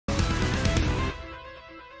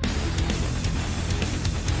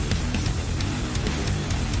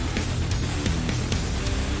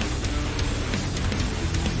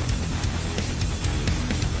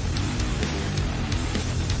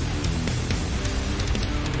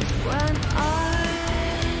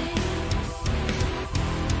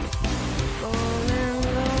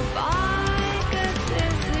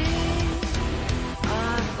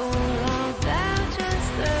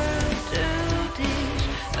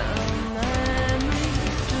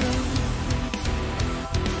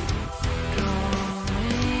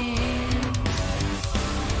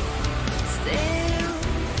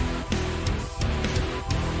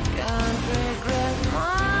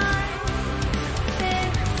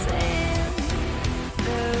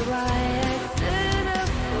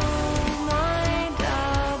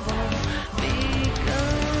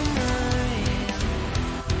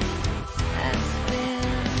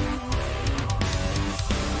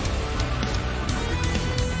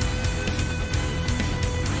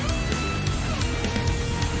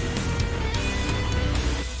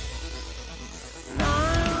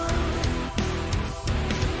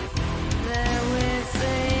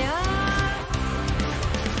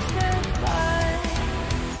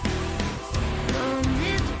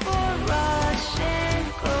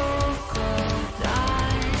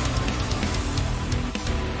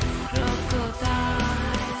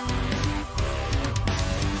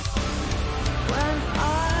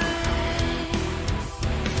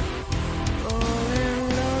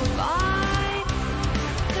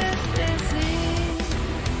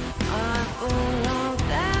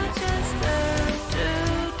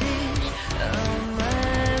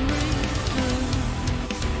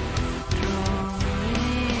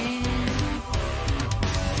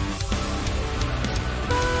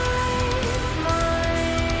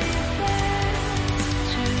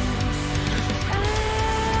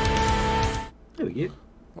Thank you.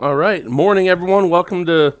 All right. Morning, everyone. Welcome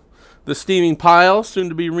to the Steeming Pile, soon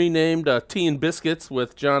to be renamed Tea and Biscuits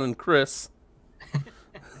with John and Chris.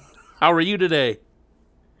 How are you today?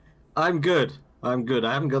 I'm good. I'm good.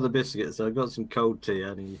 I haven't got the biscuits. So I've got some cold tea. I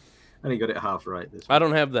only got it half right this I week.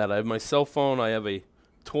 don't have that. I have my cell phone. I have a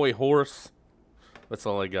toy horse. That's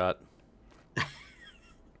all I got.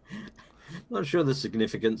 Not sure the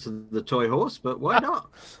significance of the toy horse, but why not?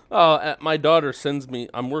 My daughter sends me.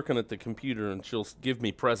 I'm working at the computer, and she'll give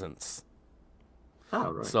me presents.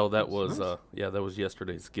 Oh, right. So that That's was, nice. that was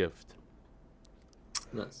yesterday's gift.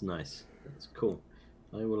 That's nice. That's cool.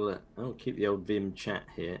 I'll keep the old Vim chat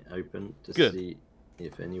here open to Good. see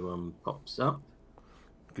if anyone pops up.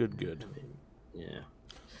 Good. Yeah.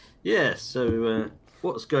 Yeah. So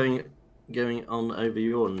what's going on over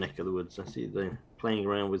your neck of the woods? I see they're playing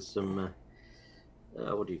around with some.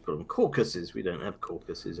 What do you call them? Caucuses. We don't have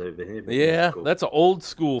caucuses over here. Yeah, that's an old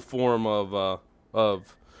school form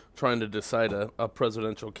of trying to decide a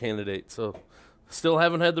presidential candidate. So, still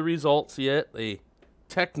haven't had the results yet. A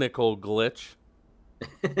technical glitch.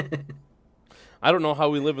 I don't know how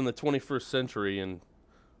we live in the 21st century and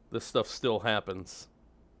this stuff still happens.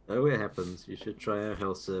 Oh, it happens. You should try our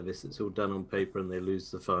health service. It's all done on paper and they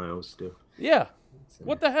lose the files still. Yeah. So,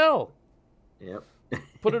 What the hell? Yep.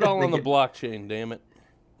 Put it all on the blockchain, damn it.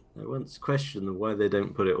 I once questioned them why they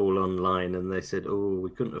don't put it all online, and they said, "Oh, we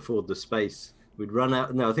couldn't afford the space. We'd run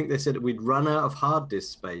out." No, I think they said we'd run out of hard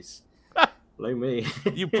disk space. Blame me.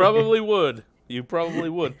 You probably would. You probably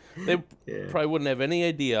would. They Yeah. probably wouldn't have any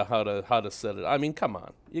idea how to set it. I mean, come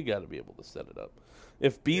on. You got to be able to set it up.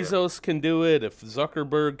 If Bezos can do it, if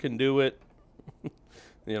Zuckerberg can do it,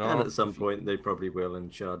 you know. And at some point they probably will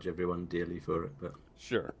and charge everyone dearly for it. But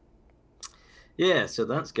Sure. yeah, so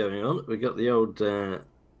that's going on. We got the old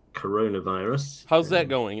coronavirus. How's that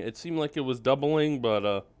going? It seemed like it was doubling,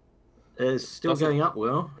 but It's still doesn't- going up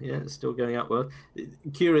well. Yeah, it's still going up well.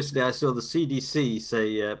 Curiously, I saw the CDC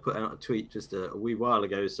say put out a tweet just a wee while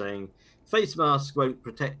ago saying face masks won't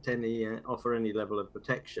protect offer any level of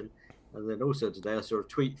protection. And then also today, I saw a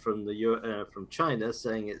tweet from from China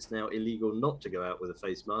saying it's now illegal not to go out with a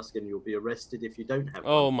face mask, and you'll be arrested if you don't have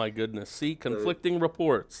one. oh my goodness. See, conflicting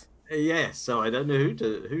reports. Yes, so I don't know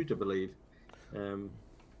who to believe.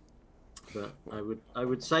 But I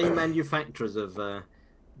would say manufacturers of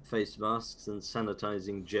face masks and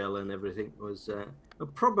sanitizing gel and everything are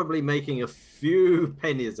probably making a few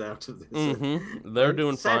pennies out of this. Mm-hmm. They're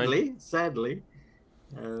doing fine. Sadly.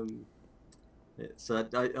 I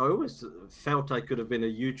always felt I could have been a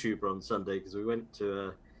YouTuber on Sunday because we went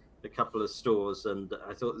to a couple of stores, and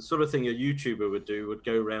I thought the sort of thing a YouTuber would do would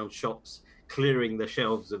go around shops clearing the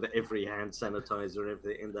shelves of every hand sanitizer and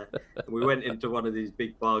everything in there. And we went into one of these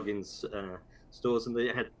big bargains stores, and they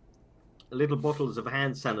had little bottles of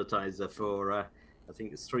hand sanitizer for I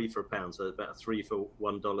think it's $3 for £1, so about 3 for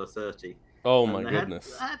 $1.30. Oh And my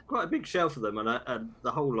goodness. I had quite a big shelf of them, and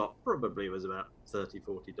the whole lot probably was about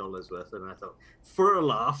 $30-40 worth. And I thought, for a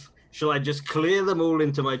laugh, shall I just clear them all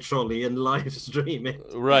into my trolley and live stream it,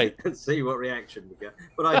 Right. and see what reaction we get?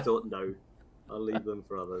 But I thought, no, I'll leave them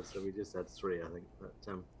for others. So we just had 3, I think. But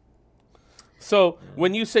So,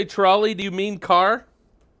 when you say trolley, do you mean car?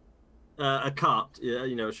 a cart, yeah,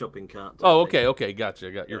 a shopping cart. Oh, okay, gotcha.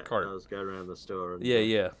 I got your cart. I was going around the store. And,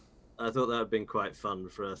 Yeah. I thought that would have been quite fun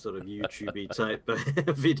for a sort of YouTube-y type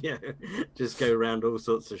video. Just go around all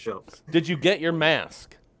sorts of shops. Did you get your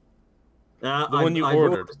mask? The one you I've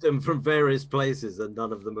ordered them from various places, and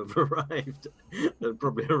none of them have arrived. They'll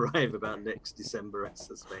probably arrive about next December, I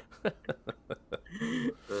suspect. But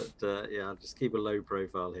yeah, I'll just keep a low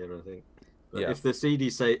profile here, I think. But Yeah. if the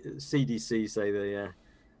CDC say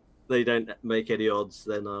they don't make any odds,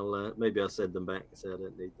 then maybe I'll send them back and say I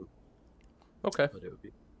don't need them. Okay. But it would be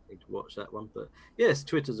to watch that one. But yes,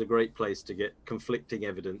 Twitter's a great place to get conflicting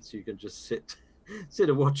evidence. You can just sit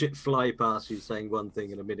and watch it fly past you saying one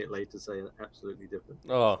thing and a minute later saying absolutely different.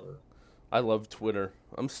 Oh, So, I love Twitter.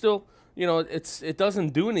 I'm still, it doesn't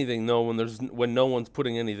do anything though when no one's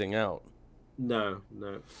putting anything out. no.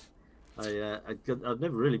 I've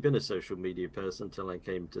never really been a social media person until I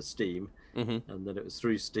came to Steam, Mm-hmm. and then it was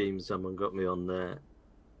through Steam someone got me on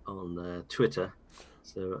Twitter.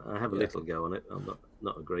 So I have a little go on it. I'm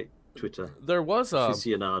not a great Twitter There was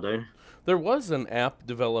aficionado. an app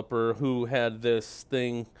developer who had this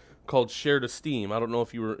thing called Share to Steam. I don't know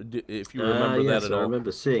if you remember Yes, that at all. I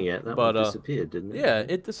remember seeing it. That But, one disappeared, didn't it? Yeah,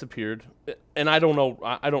 it disappeared, and I don't know.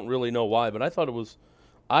 I don't really know why, but I thought it was.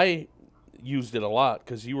 I used it a lot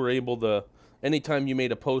because you were able to. Anytime you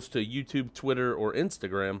made a post to YouTube, Twitter, or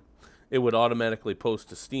Instagram, it would automatically post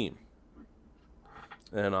to Steam,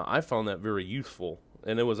 and I found that very useful.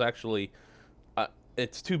 And it was actually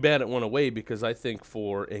It's too bad it went away, because I think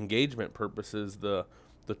for engagement purposes, the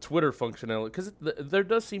Twitter functionality, because there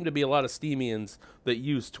does seem to be a lot of Steemians that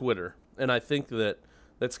use Twitter, and I think that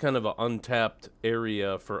that's kind of an untapped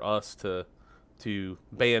area for us to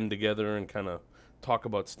band together and kind of talk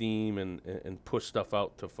about Steam and push stuff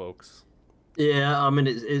out to folks. Yeah, I mean,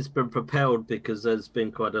 it's been propelled because there's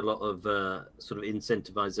been quite a lot of sort of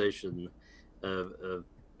incentivization of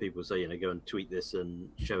people say, go and tweet this and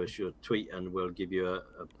show us your tweet and we'll give you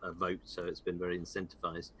a vote. So it's been very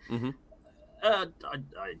incentivized. Mm-hmm. I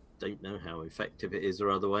don't know how effective it is or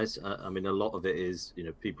otherwise. I mean, a lot of it is,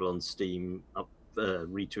 people on Steam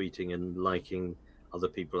retweeting and liking other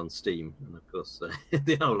people on Steam. And of course,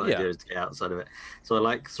 the whole idea is to get outside of it. So I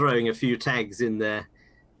like throwing a few tags in there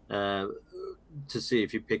to see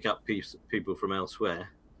if you pick up people from elsewhere.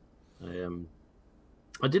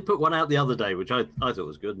 I did put one out the other day, which I thought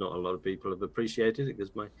was good. Not a lot of people have appreciated it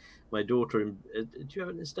because my daughter. Do you have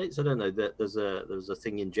it in the States? I don't know. There was a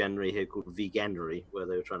thing in January here called Veganuary, where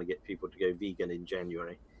they were trying to get people to go vegan in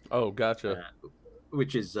January. Oh, gotcha.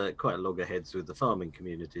 Which is quite a loggerheads with the farming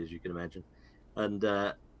community, as you can imagine, and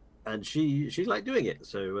she liked doing it,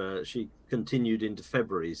 so she continued into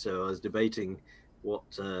February. So I was debating what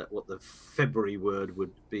the February word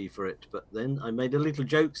would be for it, but then I made a little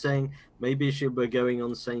joke saying maybe she were going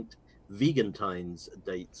on Saint Vegantine's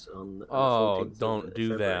dates on. Oh, don't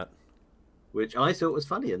do that. Which I thought was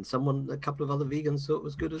funny, and a couple of other vegans thought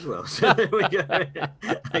was good as well. So there we go.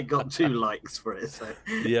 I got 2 likes for it. So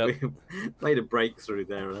we made a breakthrough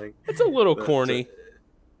there, I think. It's a little corny.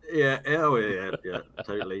 Yeah, oh yeah,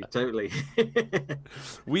 totally.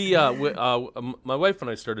 My wife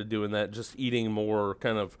and I started doing that, just eating more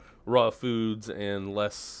kind of raw foods and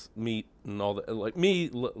less meat and all that. Like me,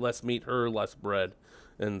 less meat, her less bread,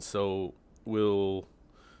 and so we'll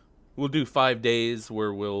do 5 days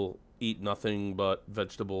where we'll eat nothing but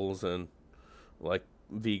vegetables and like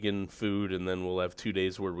vegan food, and then we'll have 2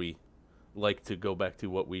 days where we like to go back to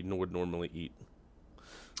what we would normally eat.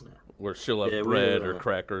 Where she'll have bread or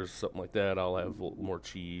crackers, something like that. I'll have more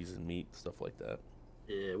cheese and meat, stuff like that.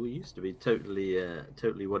 Yeah, we used to be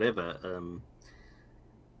totally whatever.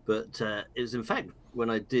 But it was, in fact, when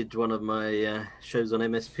I did one of my shows on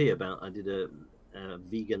MSP I did a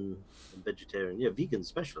vegan and vegetarian, vegan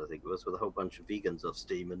special, I think it was, with a whole bunch of vegans off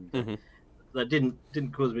Steam, and that didn't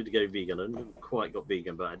cause me to go vegan. I didn't quite got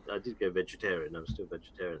vegan, but I did go vegetarian. I'm still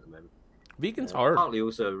vegetarian at the moment. Vegan's hard. Partly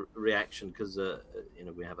also reaction because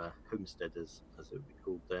we have a homestead, as it would be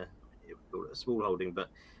called there. We call it a small holding, but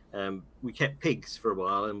we kept pigs for a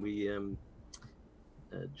while, and we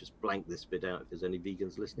just blank this bit out if there's any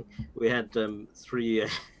vegans listening. We had 3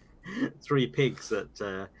 pigs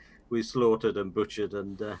that we slaughtered and butchered,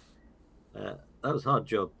 and that was a hard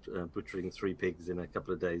job, butchering 3 pigs in a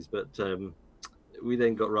couple of days. But we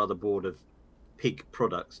then got rather bored of pig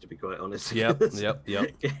products, to be quite honest. Yep.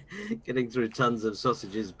 Getting through tons of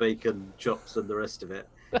sausages, bacon, chops, and the rest of it.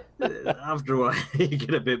 After a while, you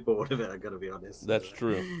get a bit bored of it, I've got to be honest. That's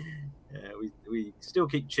true. We still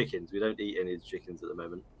keep chickens. We don't eat any of the chickens at the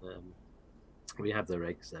moment. We have their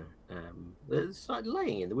eggs, though. They started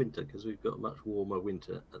laying in the winter because we've got a much warmer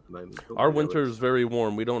winter at the moment. Our winter is very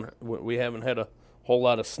warm. We haven't had a whole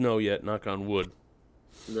lot of snow yet, knock on wood.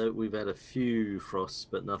 No, we've had a few frosts,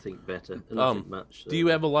 but nothing better. Nothing much. Do you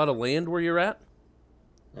have a lot of land where you're at?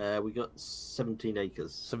 We got 17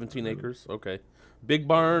 acres. 17 acres, okay. Big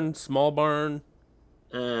barn, small barn?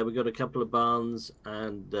 We got a couple of barns,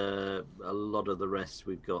 and a lot of the rest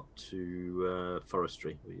we've got to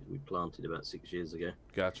forestry. We planted about 6 years ago.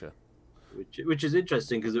 Gotcha. Which is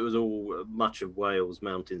interesting because it was all much of Wales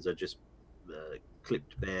mountains are just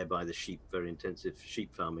clipped bare by the sheep, very intensive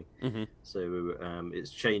sheep farming. Mm-hmm. So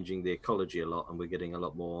it's changing the ecology a lot, and we're getting a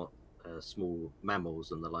lot more small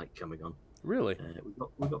mammals and the like coming on. Really?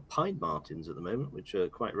 We've got pine martins at the moment, which are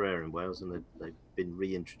quite rare in Wales, and they've been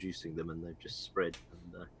reintroducing them, and they've just spread.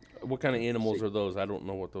 And, what kind of animals are those? I don't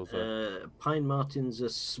know what those are. Pine martins are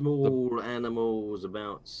small animals,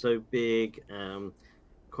 about so big,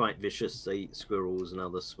 quite vicious. They eat squirrels and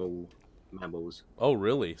other small mammals. Oh,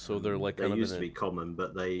 really? So they're like they used to be common,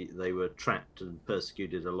 but they were trapped and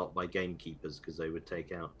persecuted a lot by gamekeepers because they would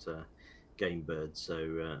take out game birds.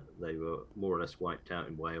 So they were more or less wiped out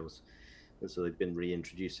in Wales, and so they've been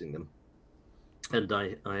reintroducing them. And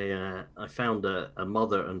I found a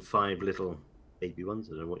mother and 5 little baby ones.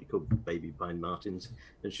 I don't know what you call baby pine martins,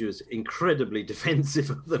 and she was incredibly defensive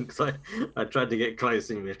of them because I tried to get close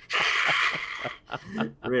and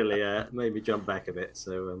really made me jump back a bit.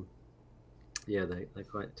 So. Yeah, they're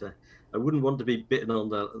quite. I wouldn't want to be bitten on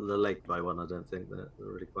the leg by one. I don't think they're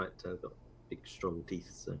really quite got big, strong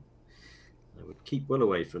teeth. So I would keep well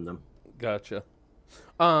away from them. Gotcha.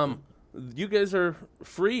 You guys are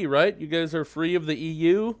free, right? You guys are free of the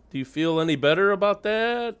EU. Do you feel any better about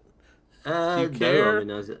that? Do you No, I care?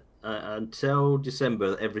 mean, until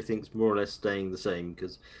December, everything's more or less staying the same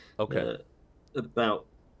because Okay. uh, about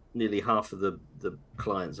nearly half of the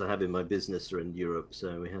clients I have in my business are in Europe,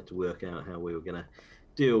 so we had to work out how we were going to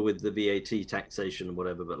deal with the VAT taxation and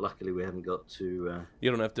whatever. But luckily, we haven't got to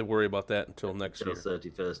You don't have to worry about that until next until year.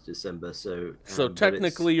 31st December. So, So but it's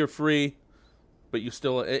technically you're free, but you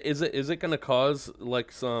still is it going to cause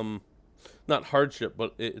like some not hardship,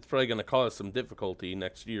 but it's probably going to cause some difficulty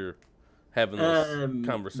next year having those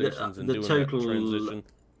conversations and the doing that total transition.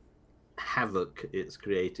 havoc it's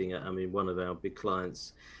creating. I mean, one of our big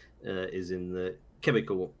clients is in the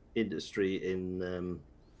chemical industry in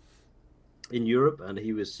Europe, and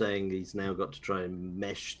he was saying he's now got to try and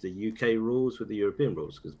mesh the UK rules with the European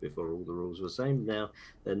rules because before all the rules were the same, now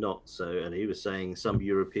they're not. So, and he was saying some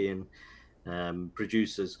European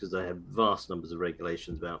producers, because they have vast numbers of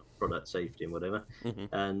regulations about product safety and whatever, Hmm.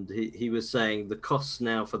 and he was saying the costs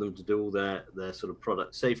now for them to do all their sort of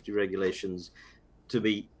product safety regulations to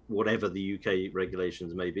meet whatever the UK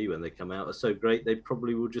regulations may be when they come out are so great they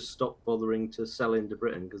probably will just stop bothering to sell into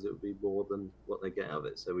Britain because it will be more than what they get out of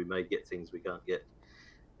it. So we may get things we can't get.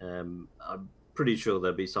 I'm pretty sure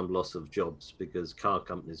there'll be some loss of jobs because car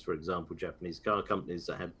companies, for example, Japanese car companies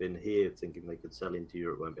that have been here thinking they could sell into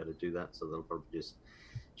Europe won't be able to do that. So they'll probably just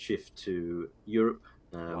shift to Europe.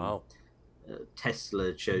 Wow.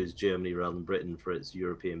 Tesla chose Germany rather than Britain for its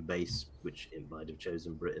European base, which it might have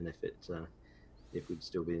chosen Britain if we'd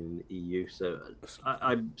still been in the EU. So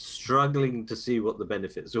I'm struggling to see what the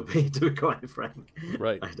benefits will be, to be quite frank.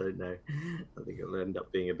 Right. I don't know. I think it'll end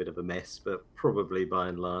up being a bit of a mess, but probably by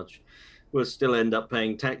and large, we'll still end up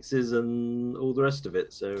paying taxes and all the rest of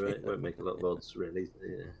it. So it won't make a lot of odds, really.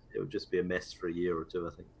 Yeah, it'll just be a mess for a year or two, I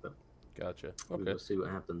think. But Gotcha. we Okay. will see what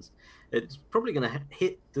happens. It's probably going to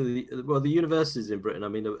hit the universities in Britain. I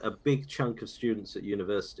mean, a big chunk of students at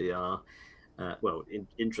university are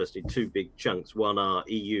interesting, two big chunks. One are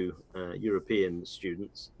EU, European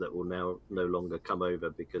students that will now no longer come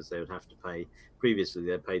over because they would have to pay. Previously,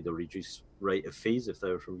 they paid the reduced rate of fees if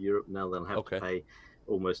they were from Europe. Now they'll have to Okay. pay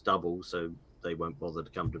almost double, so they won't bother to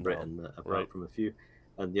come to Britain, apart Right. from a few.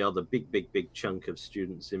 And the other big chunk of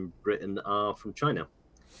students in Britain are from China,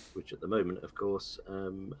 which at the moment, of course,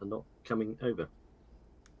 are not coming over.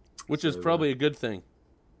 Which is probably a good thing.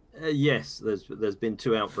 Yes, there's been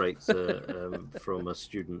two outbreaks from a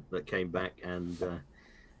student that came back and a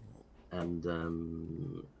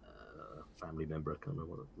family member. I can't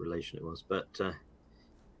remember what relation it was, but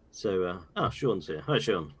Sean's here. Hi,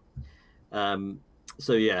 Sean.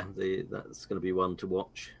 So yeah, that's going to be one to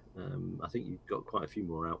watch. I think you've got quite a few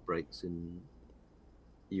more outbreaks in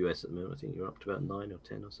the US at the moment. I think you're up to about 9 or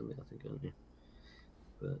 10 or something, I think, aren't you?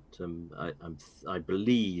 But I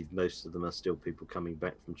believe most of them are still people coming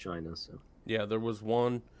back from China. So Yeah, there was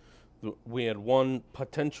one. We had one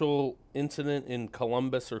potential incident in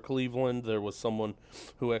Columbus or Cleveland. There was someone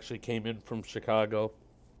who actually came in from Chicago.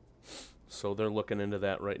 So they're looking into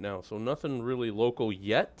that right now. So nothing really local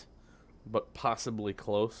yet, but possibly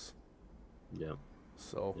close. yeah,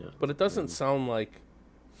 So, yeah. but it doesn't sound like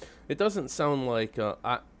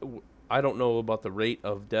I don't know about the rate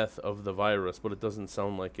of death of the virus, but it doesn't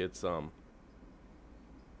sound like it's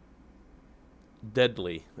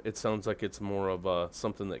deadly. It sounds like it's more of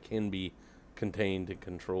something that can be contained and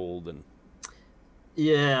controlled. And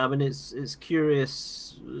Yeah, I mean it's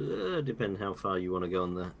curious. Depending how far you want to go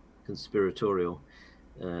on the conspiratorial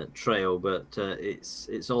trail, but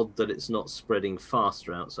it's odd that it's not spreading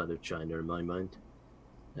faster outside of China, in my mind.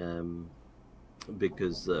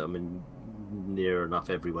 Because I mean, near enough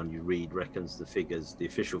everyone you read reckons the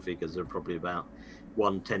official figures are probably about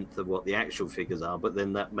 1/10 of what the actual figures are. But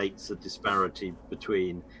then that makes the disparity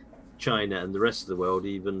between China and the rest of the world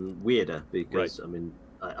even weirder because Right. I mean,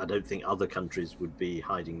 I don't think other countries would be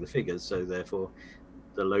hiding the figures. So therefore,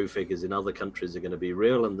 the low figures in other countries are going to be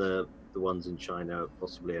real, and the ones in China are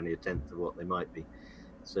possibly only 1/10 of what they might be.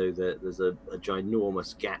 So there's a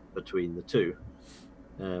ginormous gap between the two.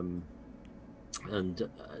 And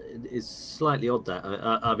it's slightly odd that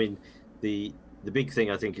I mean the big thing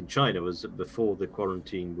I think in China was that before the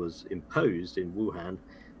quarantine was imposed in Wuhan,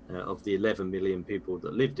 of the 11 million people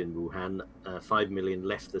that lived in Wuhan, 5 million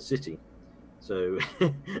left the city. So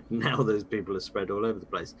now those people are spread all over the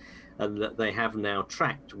place, and that they have now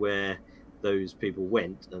tracked where those people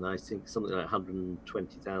went, and I think something like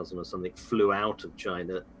 120,000 or something flew out of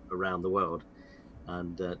China around the world,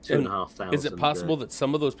 and two and And a half is it thousand. possible that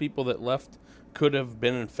some of those people that left could have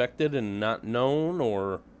been infected and not known,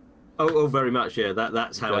 or Oh, very much. Yeah,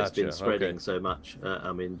 that's how it's been Gotcha. spreading Okay. so much.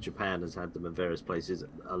 I mean, Japan has had them in various places.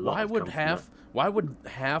 A lot Why have would come from that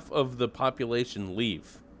half of the population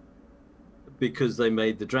leave? because they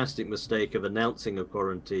made the drastic mistake of announcing a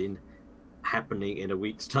quarantine happening in a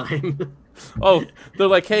week's time. Oh, they're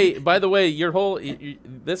like, hey, by the way, your whole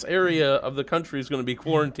this area of the country is going to be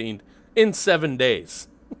quarantined in 7 days.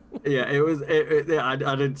 Yeah, it was. Yeah, I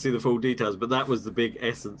didn't see the full details, but that was the big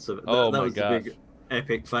essence of it. Oh That my was the gosh. big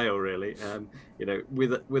epic fail, really. You know,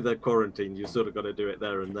 with a quarantine, you sort of got to do it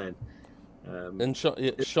there and then. Um, And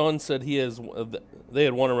Sean said he has. They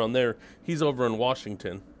had one around there. He's over in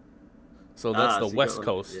Washington, so that's the so you got West one.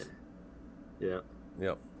 Yeah, Coast. yeah.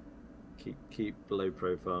 Yep. Keep low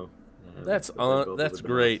profile. Don't bother That's with the mass.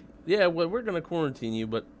 great. Yeah, well, we're gonna quarantine you,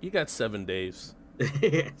 but you got 7 days.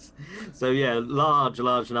 Yes. So yeah, large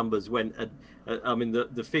numbers went. I mean,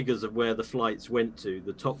 the figures of where the flights went to,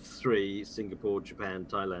 the top three, Singapore, Japan,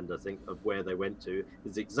 Thailand, I think, of where they went to,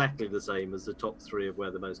 is exactly the same as the top three of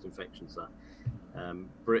where the most infections are.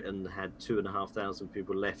 Britain had 2,500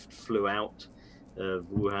 people left, flew out of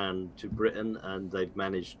Wuhan to Britain, and they've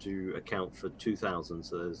managed to account for 2,000.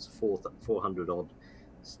 So there's 400 odd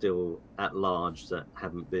still at large that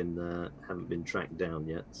haven't been tracked down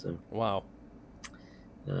yet. So Wow.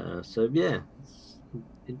 so yeah, it's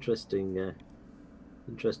interesting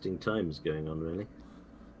times going on, really.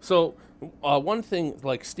 So, one thing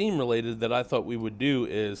like Steam related that I thought we would do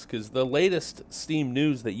is because the latest Steam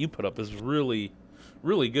news that you put up is really,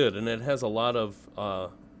 really good, and it has a lot of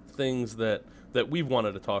things that we've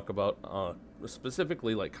wanted to talk about,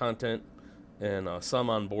 specifically like content and some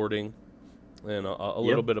onboarding and a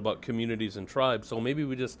little bit about communities and tribes. So maybe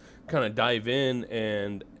we just kind of dive in,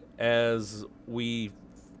 and as we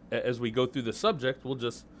go through the subject, we'll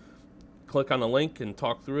just click on a link and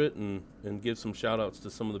talk through it and give some shout outs to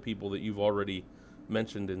some of the people that you've already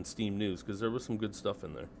mentioned in Steam News, because there was some good stuff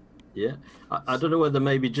in there. Yeah, I don't know whether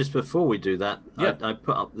maybe just before we do that, Yeah. I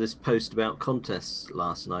put up this post about contests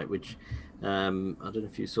last night, which I don't know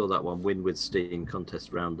if you saw that one, Win with Steam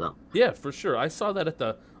contest roundup. Yeah, for sure. I saw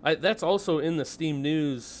that that's also in the Steam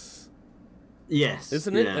News. Yes,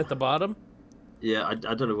 Isn't it at the bottom? Yeah, I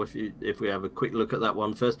don't know if we have a quick look at that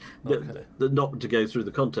one first. Okay. Not to go through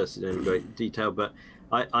the contest in any great detail, but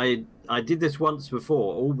I did this once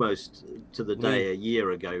before, almost to the day a year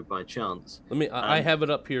ago by chance. I have it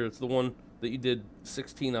up here. It's the one that you did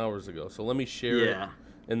 16 hours ago. So let me share it,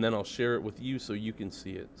 and then I'll share it with you so you can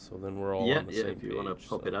see it. So then we're all on the same if you page, want to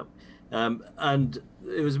pop it up. And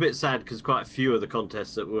it was a bit sad because quite a few of the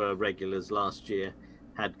contests that were regulars last year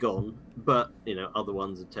had gone, but other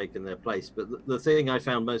ones had taken their place. But the thing I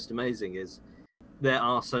found most amazing is there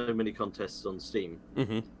are so many contests on Steam.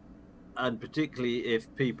 Mm-hmm. And particularly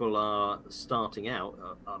if people are starting out,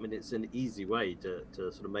 I mean, it's an easy way to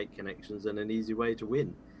sort of make connections and an easy way to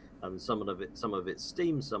win. Some of it's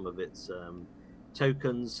Steam, some of it's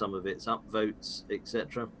tokens, some of it's upvotes,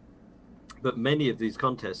 etc. But many of these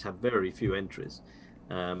contests have very few entries,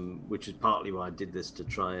 which is partly why I did this, to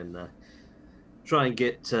try and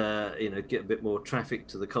get get a bit more traffic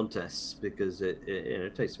to the contests, because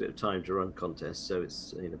it takes a bit of time to run contests. So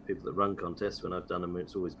it's people that run contests, when I've done them,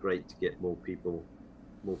 it's always great to get more people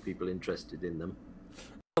interested in them.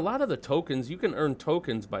 A lot of the tokens, you can earn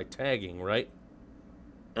tokens by tagging, right?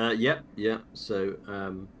 Yeah. So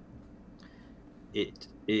it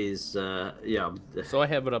is So I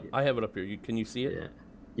have it up. I have it up here. Can you see it?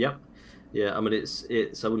 Yeah. Yeah, I mean,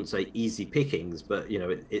 it's I wouldn't say easy pickings, but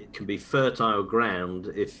it can be fertile ground.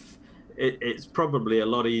 If it's probably a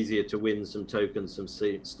lot easier to win some tokens, some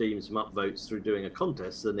Steam, some upvotes through doing a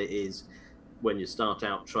contest than it is when you start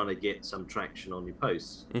out trying to get some traction on your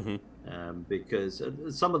posts. Mm-hmm. Because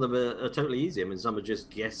some of them are totally easy. I mean, some are just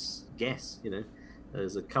guess.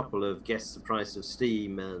 There's a couple of guess the price of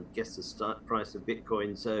Steam and guess the price of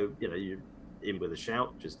Bitcoin. So you're in with a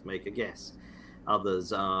shout, just make a guess.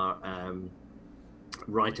 Others are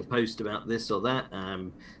write a post about this or that.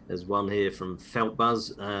 There's one here from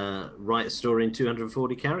Feltbuzz, write a story in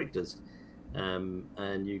 240 characters.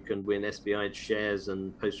 And you can win SBI shares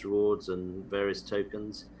and post rewards and various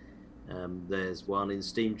tokens. There's one in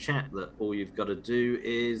Steam Chat that all you've got to do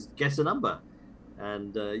is guess a number.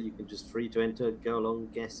 And you can just free to enter, go along,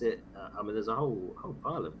 guess it. I mean, there's a whole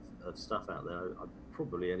pile of stuff out there. I've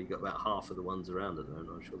probably only got about half of the ones around at the moment.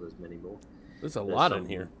 I'm sure there's many more. There's a lot in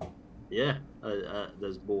here. Yeah,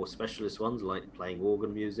 there's more specialist ones like playing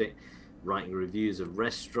organ music, writing reviews of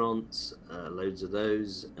restaurants, loads of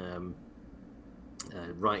those,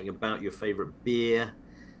 writing about your favorite beer,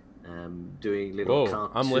 doing little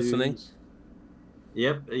cartoons. I'm listening.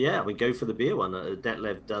 Yep, yeah, I mean, go for the beer one.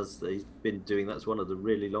 Detlev does. He's been doing. That's one of the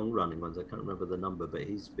really long-running ones. I can't remember the number, but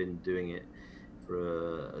he's been doing it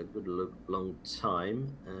for a good long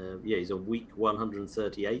time. Yeah, he's on week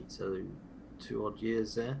 138, so 2 odd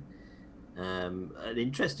years there. An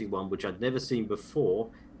interesting one, which I'd never seen before.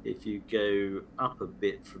 If you go up a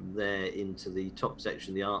bit from there into the top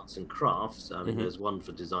section, the arts and crafts. I mean, there's one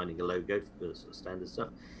for designing a logo for sort of standard stuff.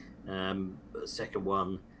 But the second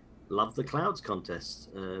one, love the clouds contest.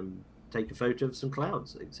 Take a photo of some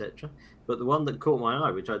clouds, etc. But the one that caught my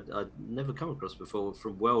eye, which I'd never come across before,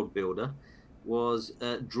 from World Builder, was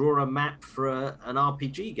draw a map for an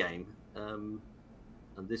RPG game. And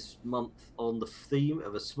this month on the theme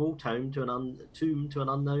of a small tomb to an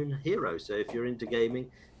unknown hero. So if you're into gaming,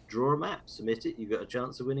 draw a map, submit it. You've got a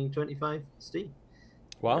chance of winning 25 Steam.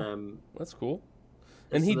 Wow, that's cool.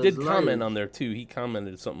 And he did comment on there too. He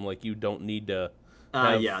commented something like, "You don't need to."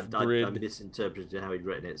 Yeah, I misinterpreted how he'd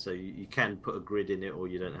written it. So you can put a grid in it, or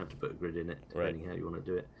you don't have to put a grid in it, depending how you want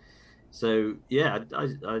to do it. So yeah,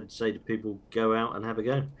 I'd say to people, go out and have a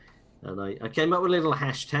go. And I came up with a little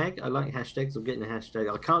hashtag. I like hashtags. I'm getting a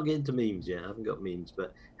hashtag. I can't get into memes yet. I haven't got memes,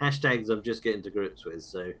 but hashtags I'm just getting to grips with.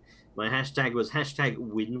 So my hashtag was hashtag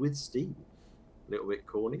win with Steam. A little bit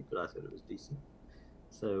corny, but I thought it was decent.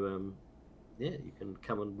 So yeah, you can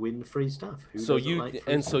come and win free stuff. So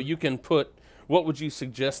you can put. What would you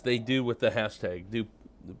suggest they do with the hashtag?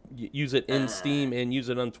 Use it in Steam and use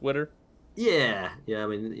it on Twitter? Yeah. I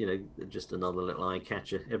mean, just another little eye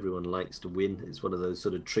catcher. Everyone likes to win. It's one of those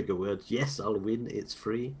sort of trigger words. Yes, I'll win. It's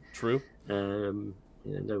free. True. No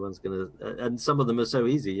one's gonna. And some of them are so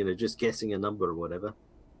easy. Just guessing a number or whatever.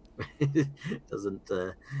 doesn't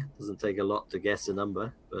take a lot to guess a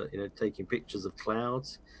number. But taking pictures of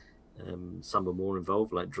clouds. Some are more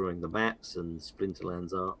involved, like drawing the maps and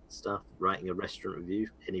Splinterland's art stuff, writing a restaurant review.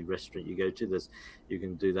 Any restaurant you go to, you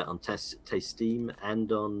can do that on Taste Steam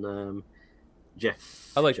and on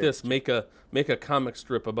Jeff. I like this. Make a comic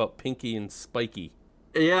strip about Pinky and Spiky.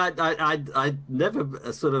 Yeah, I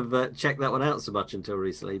never sort of checked that one out so much until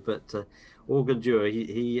recently. But Organ Duo,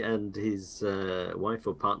 he and his wife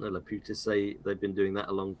or partner Laputa say they've been doing that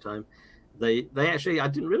a long time. They actually, I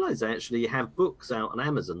didn't realize they actually have books out on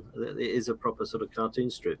Amazon. It is a proper sort of cartoon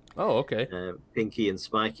strip. Oh, okay. Pinky and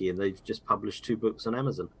Spiky, and they've just published 2 books on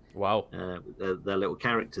Amazon. Wow. They're little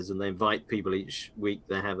characters, and they invite people each week.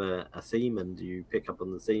 They have a theme, and you pick up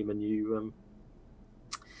on the theme, and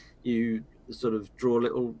you sort of draw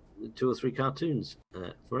little 2 or 3 cartoons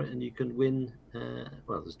for it, and you can win.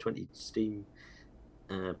 Well, there's 20 Steam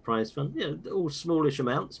prize fund. All smallish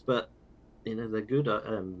amounts, but they're good.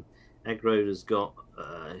 Agrode has got,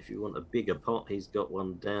 if you want a bigger pot, he's got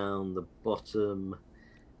one down the bottom.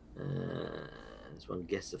 There's one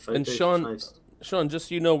guess the photo. And Sean, just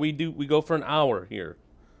so you know, we go for an hour here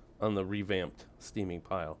on the revamped Steeming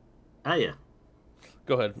Pile. Oh yeah.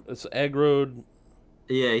 Go ahead. It's Agrode.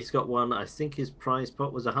 Yeah, he's got one. I think his prize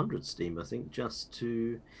pot was 100 Steam. I think just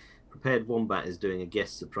to Prepared Wombat is doing a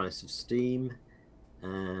guess the price of Steam.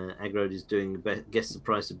 Agrode is doing guess the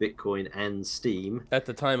price of Bitcoin and Steam at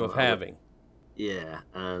the time of halving. Yeah,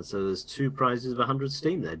 so there's 2 prizes of 100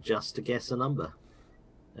 Steam there just to guess a number.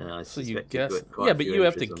 So you guess, yeah, but you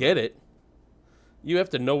have to get it. You have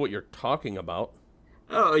to know what you're talking about.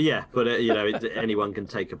 Oh yeah, but anyone can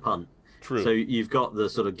take a punt. True. So you've got the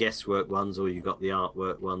sort of guesswork ones, or you've got the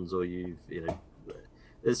artwork ones, or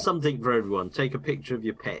there's something for everyone. Take a picture of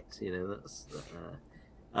your pet. That's.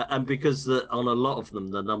 And because on a lot of them,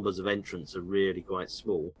 the numbers of entrants are really quite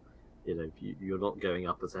small. You're not going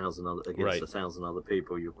up 1,000 against 1,000 other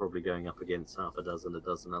people. You're probably going up against half a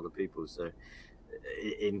dozen other people. So,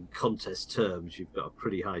 in contest terms, you've got a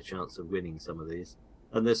pretty high chance of winning some of these.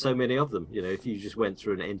 And there's so many of them. If you just went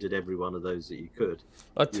through and entered every one of those that you could,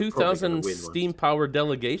 a 2,000 Steam Power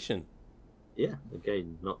delegation. Yeah,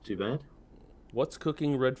 again, not too bad. What's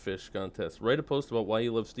cooking redfish contest? Write a post about why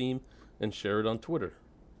you love Steam and share it on Twitter.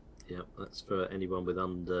 Yeah, that's for anyone with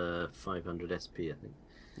under 500 SP, I think.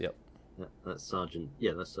 Yep. That's Sergeant.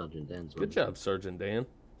 Yeah, that's Sergeant Dan's one. Good job, Sergeant Dan.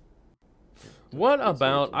 What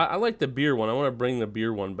about? I like the beer one. I want to bring the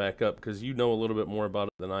beer one back up because you know a little bit more about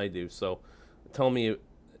it than I do. So, tell me,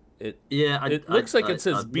 it looks like it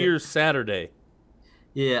says Beer Saturday.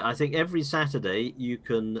 Yeah, I think every Saturday you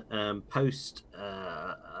can post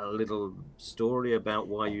a little story about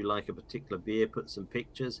why you like a particular beer, put some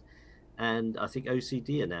pictures. And I think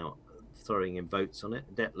OCD are now throwing in votes on it.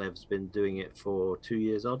 Detlev's been doing it for 2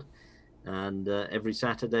 years odd. And every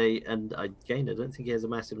Saturday, and again, I don't think he has a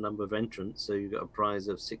massive number of entrants. So you've got a prize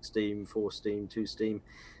of 6 Steam, 4 Steam, 2 Steam,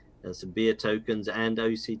 some beer tokens, and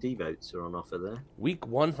OCD votes are on offer there. Week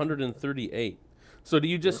 138. So do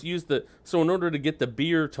you just use the? So in order to get the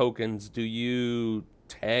beer tokens, do you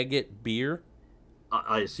tag it beer?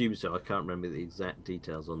 I assume so. I can't remember the exact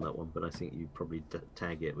details on that one, but I think you probably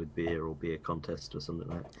tag it with beer or beer contest or something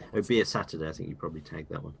like that. Oh, beer Saturday, I think you probably tag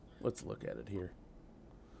that one. Let's look at it here.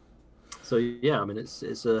 So yeah, I mean it's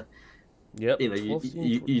a Yep.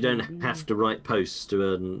 you don't have to write posts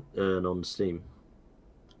to earn on Steam.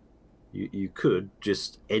 You could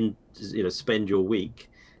just spend your week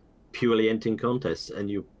purely entering contests, and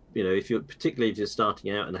if you're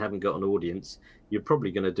starting out and haven't got an audience, you're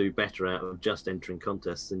probably going to do better out of just entering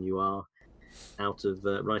contests than you are out of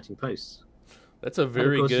writing posts. That's a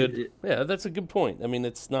very good. That's a good point. I mean,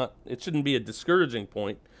 it shouldn't be a discouraging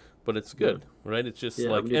point, but it's good, right? It's just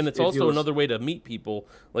like, and it's also another way to meet people.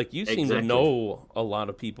 Like you seem to know a lot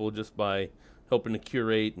of people just by helping to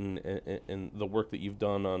curate and the work that you've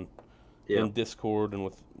done on in Discord and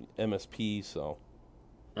with MSP. So,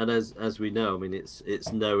 and as we know, I mean,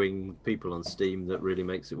 it's knowing people on Steam that really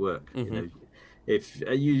makes it work. If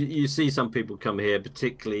you see some people come here,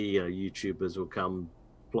 particularly YouTubers will come,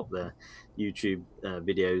 plop their YouTube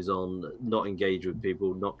videos on, not engage with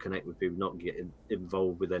people, not connect with people, not get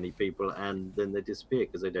involved with any people, and then they disappear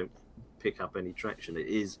because they don't pick up any traction. It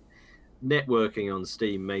is networking on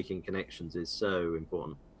Steam, making connections is so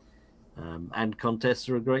important, and contests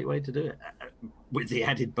are a great way to do it, with the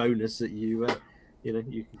added bonus that you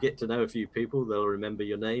can get to know a few people. They'll remember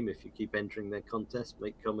your name if you keep entering their contest,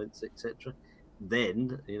 make comments, etc.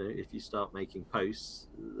 Then if you start making posts,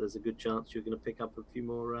 there's a good chance you're going to pick up a few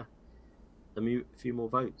more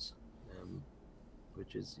votes,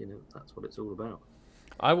 which is that's what it's all about.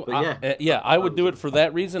 I would do it for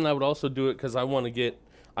that reason. I would also do it because I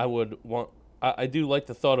do like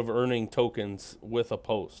the thought of earning tokens with a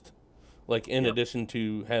post, like in addition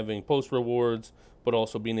to having post rewards, but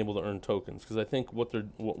also being able to earn tokens. Because I think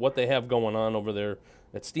what they have going on over there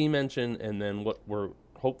at Steam Engine, and then what we're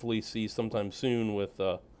hopefully see sometime soon with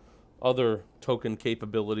other token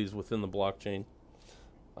capabilities within the blockchain.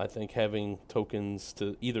 I think having tokens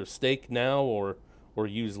to either stake now or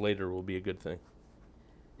use later will be a good thing.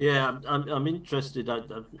 Yeah, I'm interested.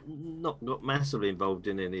 I've not got massively involved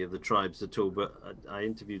in any of the tribes at all, but I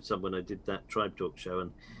interviewed someone. I did that Tribe Talk show,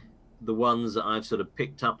 and the ones that I've sort of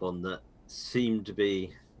picked up on that seem to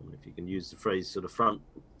be, if you can use the phrase, sort of front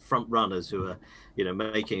runners who are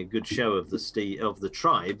making a good show of the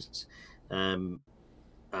tribes.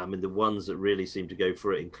 I mean, the ones that really seem to go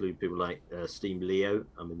for it include people like Steem Leo.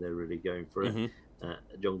 I mean, they're really going for it.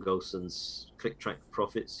 John Golson's Click Track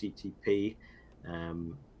Profit, CTP,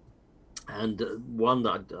 and one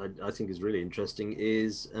that I think is really interesting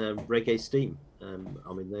is Reggae Steem.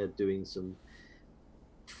 I mean, they're doing some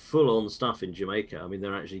full-on stuff in Jamaica. I mean,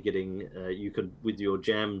 they're actually getting you can, with your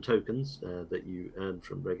jam tokens that you earn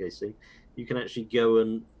from Reggae Steem, you can actually go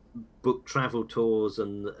and book travel tours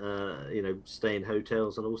and stay in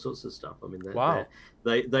hotels and all sorts of stuff. I mean, wow.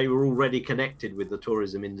 They were already connected with the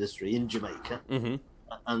tourism industry in Jamaica,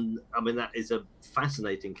 and I mean that is a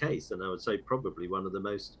fascinating case, and I would say probably one of the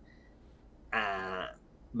most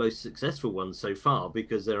successful ones so far,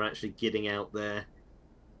 because they're actually getting out there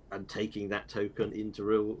and taking that token into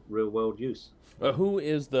real world use.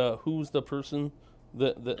 Who's the person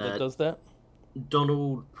that does that?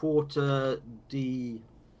 Donald Porter D.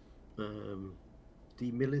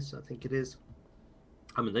 Millis, I think it is.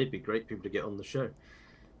 I mean, they'd be great people to get on the show.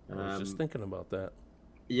 I was just thinking about that.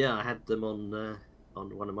 Yeah, I had them on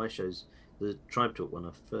one of my shows, the Tribe Talk one,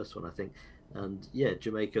 the first one, I think. And yeah,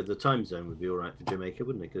 Jamaica, the time zone would be all right for Jamaica,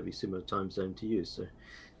 wouldn't it? Because it'd be similar time zone to you, so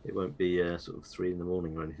it won't be sort of 3 a.m.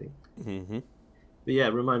 or anything. But yeah,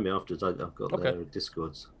 remind me afterwards. I've got their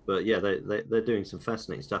Discords. But yeah, they're doing some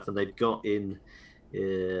fascinating stuff, and they've got in.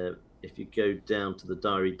 If you go down to the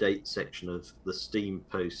diary date section of the Steam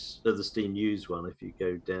posts, the Steam news one, if you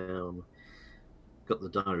go down, got the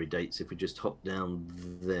diary dates. If we just hop down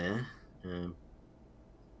there, the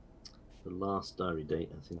last diary date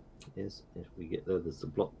I think is. If we get there, there's the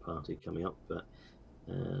block party coming up. But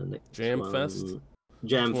next Jam Fest,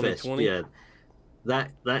 yeah. That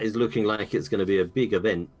is looking like it's going to be a big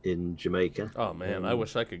event in Jamaica. Oh man, I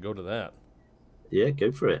wish I could go to that. Yeah,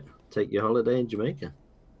 go for it. Take your holiday in Jamaica.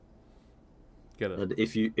 And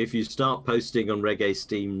if you start posting on Reggae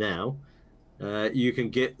Steem now, you can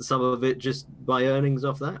get some of it just by earnings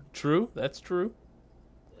off that. True, that's true.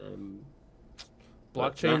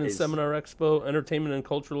 Blockchain and Seminar Expo, Entertainment and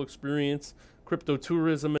Cultural Experience, Crypto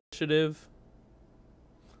Tourism Initiative,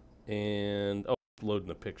 and loading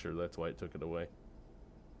a picture. That's why it took it away.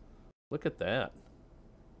 Look at that.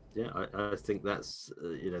 Yeah, I think that's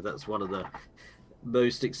that's one of the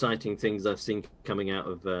most exciting things I've seen coming out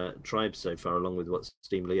of tribes so far, along with what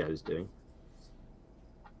Steem Leo is doing.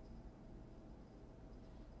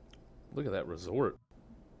 Look at that resort.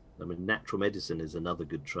 I mean, Natural Medicine is another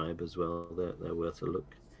good tribe as well. They're worth a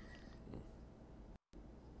look.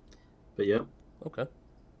 But yeah, Okay.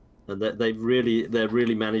 and they're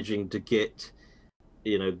really managing to get,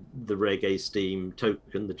 you know, the Reggae Steem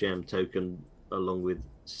token, the Jam token, along with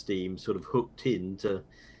Steem, sort of hooked into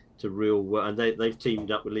real work. And they've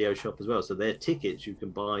teamed up with Leo Shop as well. So their tickets you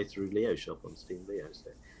can buy through Leo Shop on Steem Leo.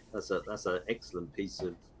 So that's an excellent piece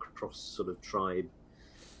of cross sort of tribe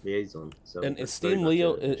liaison. So and is Steem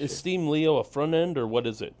Leo a front end, or what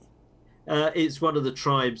is it? It's one of the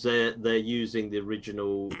tribes. They're using the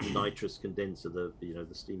original nitrous condenser, the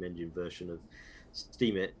steam engine version of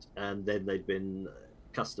Steemit, and then they've been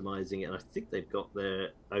customizing it. And I think they've got their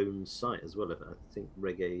own site as well. I think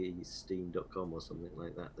reggaesteam.com or something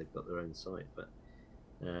like that. They've got their own site, but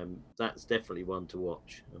that's definitely one to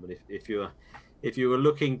watch. I mean, if you were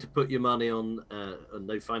looking to put your money on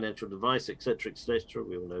no financial advice, etc.,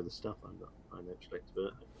 we all know the stuff. I'm not a financial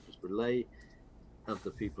expert. I can just relay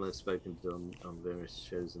other people I've spoken to on various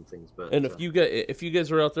shows and things. But and if you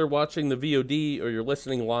guys are out there watching the VOD, or you're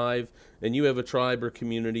listening live, and you have a tribe or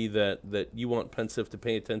community that you want Pensive to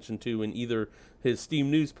pay attention to in either his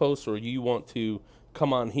Steem news posts, or you want to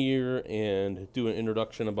come on here and do an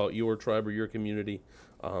introduction about your tribe or your community,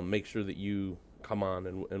 make sure that you come on,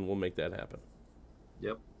 and we'll make that happen.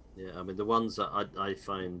 Yep. Yeah, I mean, the ones that I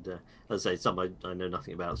find, as I say, some I know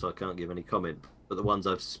nothing about, so I can't give any comment. But the ones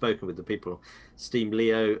I've spoken with, the people, Steem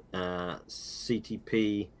Leo,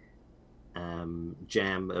 CTP, Jam,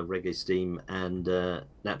 Reggae Steem, and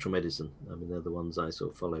Natural Medicine. I mean, they're the ones I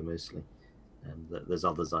sort of follow mostly. And there's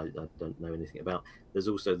others I don't know anything about. There's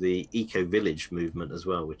also the Eco Village movement as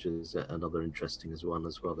well, which is another interesting one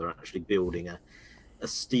as well. They're actually building a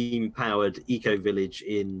steam-powered eco village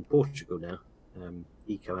in Portugal now.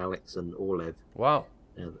 Eco Alex and Orlev. Wow.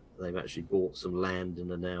 They've actually bought some land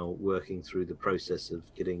and are now working through the process of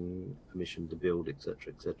getting permission to build,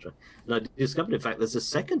 etc., etc. And I discovered, in fact, there's a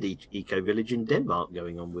second eco village in Denmark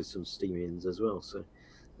going on with some Steemians as well. So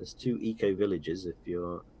there's 2 eco villages if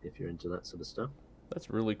you're into that sort of stuff. That's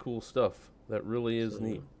really cool stuff. That really is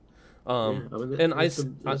neat. Yeah, I mean, and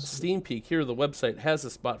Steam Peak here, the website has a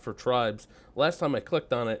spot for tribes. Last time I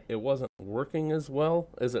clicked on it, it wasn't working as well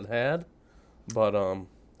as it had, but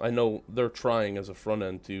I know they're trying as a front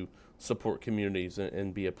end to support communities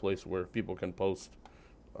and be a place where people can post.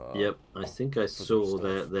 Yep, I think I saw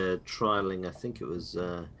they're trialing. I think it was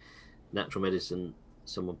Natural Medicine.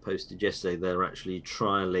 Someone posted yesterday they're actually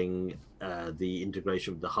trialing the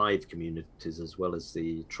integration of the hive communities as well as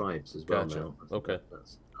the tribes as well. Gotcha. Now. Okay,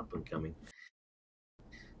 that's up and coming.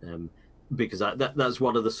 Because that's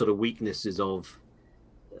one of the sort of weaknesses of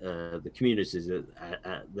the communities.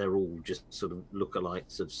 They're all just sort of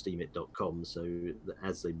lookalikes of Steemit.com. So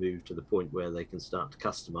as they move to the point where they can start to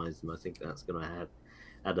customize them, I think that's going to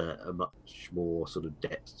add a much more sort of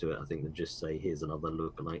depth to it. I think than just say here's another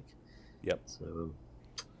lookalike. Yep. So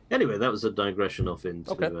anyway, that was a digression off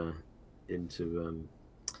into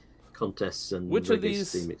contests and which of these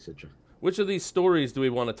Steem, etc. Which of these stories do we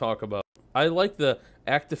want to talk about? I like the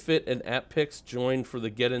ActiFit and AppPix joined for the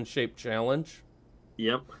Get in Shape challenge.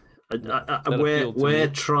 Yep. Where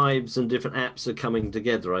tribes and different apps are coming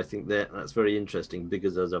together, I think that's very interesting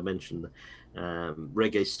because, as I mentioned,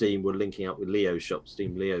 Reggae Steem were linking up with Leo Shop,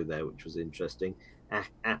 Steem Leo there, which was interesting.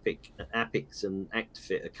 Appix and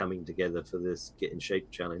ActiFit are coming together for this Get in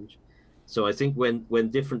Shape challenge. So I think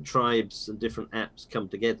when different tribes and different apps come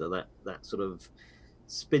together, that sort of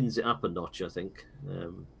spins it up a notch, I think.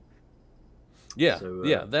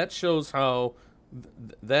 That shows how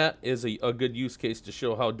that is a good use case to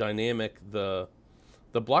show how dynamic the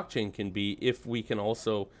blockchain can be if we can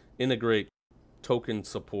also integrate token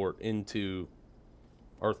support into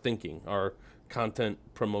our thinking, our content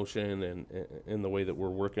promotion, and in the way that we're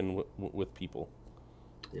working with people.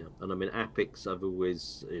 Yeah, and I mean, Appix, I've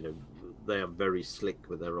always, they are very slick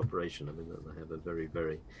with their operation. I mean, they have a very,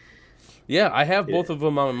 very... Yeah, I have both of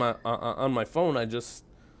them on my phone. I just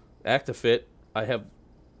ActiFit. I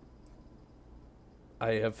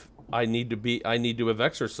need to have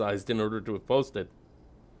exercised in order to have posted.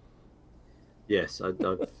 Yes, I've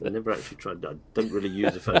never actually tried. I don't really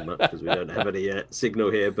use the phone much because we don't have any signal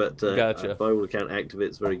here. But gotcha. By all account,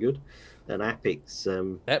 ActiFit's very good. And Appix.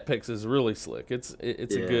 Appix is really slick. It's a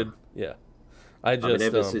good I mean,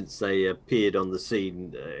 ever since they appeared on the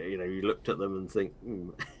scene, you looked at them and think,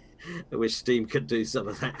 I wish Steem could do some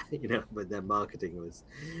of that. But their marketing was,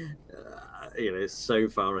 so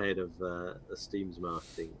far ahead of Steem's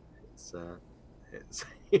marketing.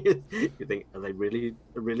 You think, are they really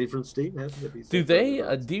from Steam? How can they be so Do they?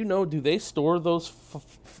 advanced? Do you know? Do they store those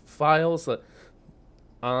files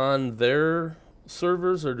on their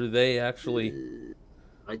servers, or do they actually?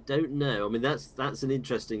 I don't know. I mean, that's an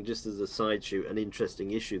interesting, just as a side shoot, an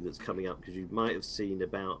interesting issue that's coming up, because you might have seen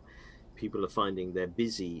about people are finding their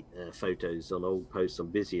busy photos on old posts on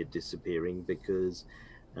Busy are disappearing because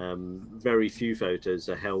very few photos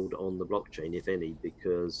are held on the blockchain, if any,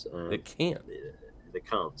 because They can't. they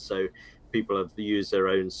can't. So people have used their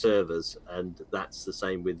own servers, and that's the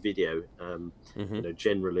same with video. You know,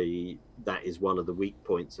 generally that is one of the weak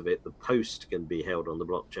points of it. The post can be held on the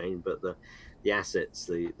blockchain, but the assets,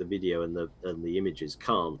 the video and the images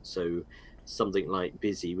can't. So something like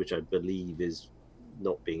Busy, which I believe is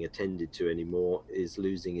not being attended to anymore, is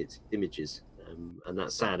losing its images, and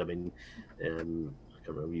that's sad. I mean, I can't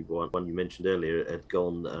remember one you mentioned earlier had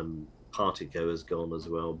gone. Partico has gone as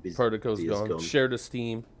well. Partico's gone. Share to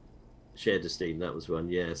Steem. Share to Steam, that was one.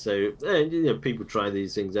 Yeah. So you know, people try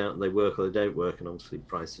these things out and they work or they don't work, and obviously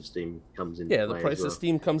price of Steam comes into play. Yeah, the price of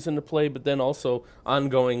Steam comes into play, but then also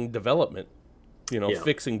ongoing development. You know,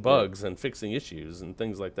 fixing bugs and fixing issues and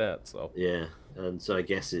things like that. So yeah, and so I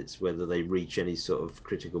guess it's whether they reach any sort of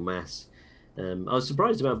critical mass. I was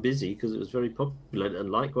surprised about Busy because it was very popular,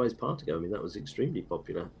 and likewise Partico. I mean, that was extremely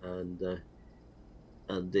popular, and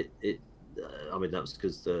it I mean, that was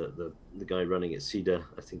because the guy running it, Cedar,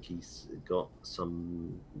 I think he's got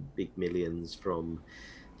some big millions from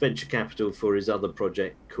venture capital for his other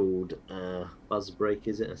project called Buzzbreak,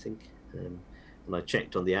 is it? I think. And I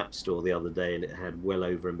checked on the App Store the other day, and it had well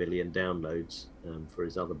over 1 million downloads for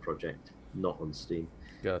his other project, not on Steam.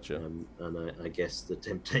 Gotcha. And I guess the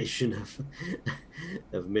temptation of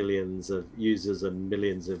millions of users and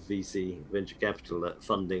millions of VC venture capital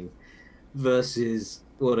funding versus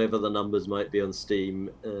whatever the numbers might be on Steam,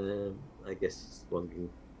 I guess one can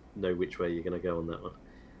know which way you're going to go on that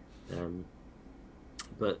one.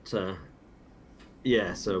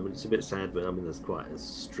 Yeah, so it's a bit sad, but I mean, there's quite a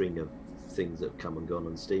string of things that have come and gone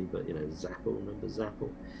on Steam. But you know, Zapple, remember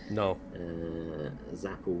Zapple? No.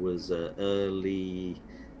 Zapple was an early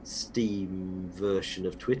Steam version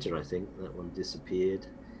of Twitter, I think. That one disappeared.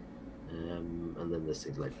 And then there's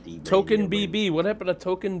things like D-Mania. Token BB. What happened to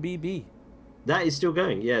Token BB? That is still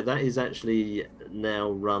going. Yeah, that is actually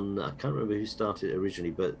now run. I can't remember who started it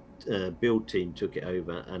originally, but Build Team took it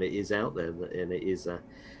over, and it is out there. And it is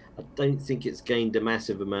I don't think it's gained a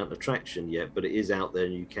massive amount of traction yet, but it is out there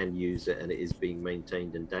and you can use it, and it is being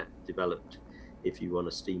maintained and developed if you want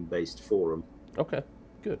a Steam-based forum. Okay,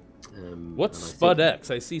 good. What's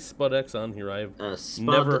SpudX? I see SpudX on here. I've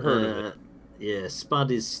never heard of it. Yeah,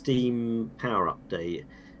 Spud is Steam Power Update.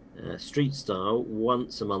 Street Style,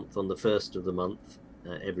 once a month on the 1st of the month,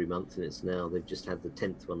 every month, and it's now, they've just had the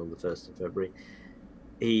 10th one on the 1st of February.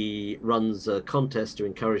 He runs a contest to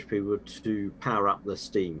encourage people to power up their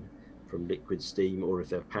Steam from liquid Steam, or if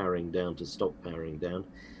they're powering down, to stop powering down.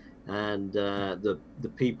 And the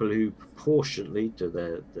people who proportionally to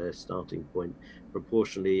their starting point,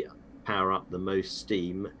 proportionally power up the most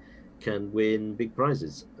Steam, can win big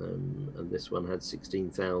prizes. And this one had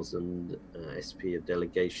 16,000 SP of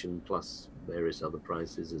delegation plus various other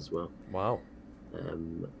prizes as well. Wow.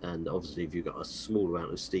 And obviously, if you've got a small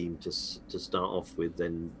amount of Steam to start off with,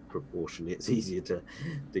 then proportionally it's easier to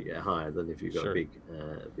get higher than if you've got a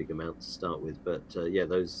big amount to start with. But yeah,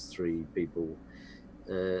 those three people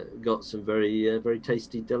got some very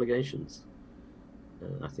tasty delegations.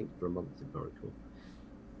 I think for a month, if I recall.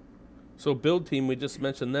 So Build Team, we just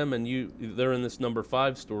mentioned them, and they're in this number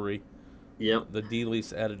 5 story. Yep. The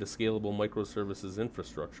D-Lease added a scalable microservices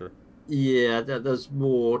infrastructure. Yeah, there's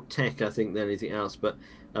more tech, I think, than anything else. But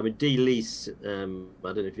I mean, D-Lease, I don't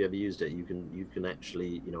know if you ever used it. You can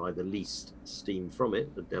actually, you know, either lease Steam from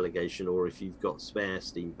it, the delegation, or if you've got spare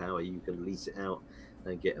Steam power, you can lease it out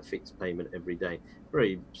and get a fixed payment every day.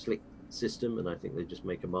 Very slick system, and I think they just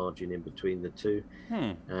make a margin in between the two.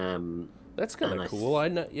 That's kind of cool. I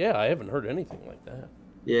haven't heard anything like that.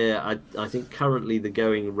 Yeah, I think currently the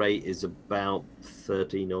going rate is about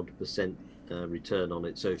 13% return on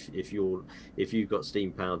it. So if you've got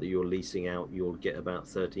Steam power that you're leasing out, you'll get about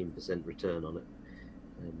 13% return on it,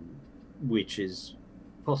 which is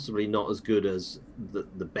possibly not as good as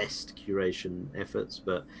the best curation efforts,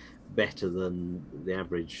 but better than the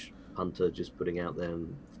average punter just putting out there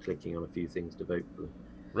and clicking on a few things to vote for them.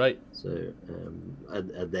 Right. So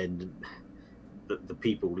and then the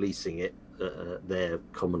people leasing it, they're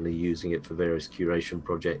commonly using it for various curation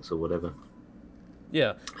projects or whatever.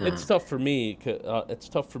 Yeah, it's tough for me. It's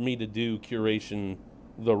tough for me to do curation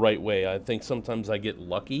the right way. I think sometimes I get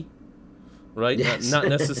lucky right? Yes. Not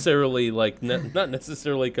necessarily like not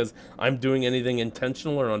necessarily because I'm doing anything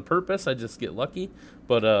intentional or on purpose. I just get lucky.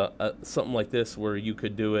 But something like this where you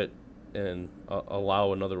could do it and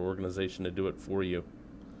allow another organization to do it for you,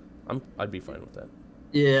 I'd be fine with that.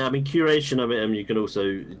 Yeah, I mean curation. I mean, you can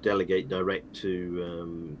also delegate direct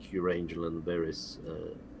to QRangel and various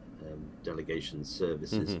delegation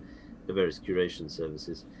services, the various curation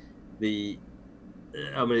services.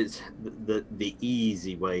 I mean, it's the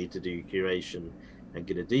easy way to do curation and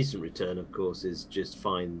get a decent return, of course, is just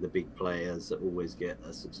find the big players that always get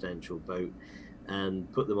a substantial vote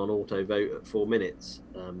and put them on auto vote at 4 minutes.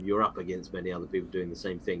 You're up against many other people doing the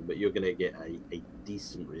same thing, but you're going to get a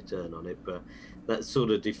decent return on it. But that sort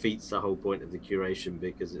of defeats the whole point of the curation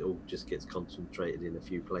because it all just gets concentrated in a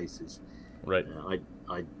few places. Right.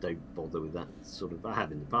 I don't bother with that sort of. I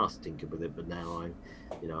have in the past tinkered with it, but now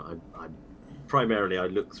I primarily I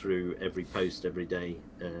look through every post every day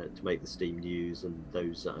to make the Steam news, and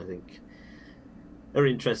those that I think are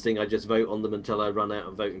interesting, I just vote on them until I run out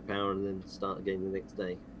of voting power, and then start again the next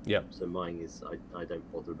day. Yeah. So mine is I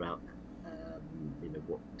don't bother about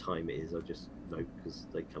what time it is. I just vote because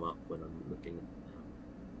they come up when I'm looking.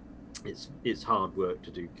 It's hard work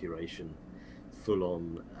to do curation full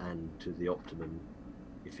on and to the optimum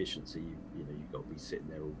efficiency. You've got to be sitting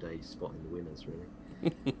there all day spotting the winners,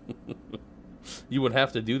 really. You would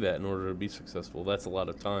have to do that in order to be successful. That's a lot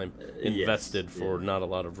of time invested for not a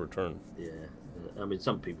lot of return. Yeah. I mean,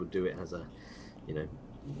 some people do it as a,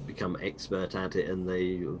 become expert at it and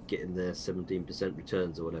they get in their 17%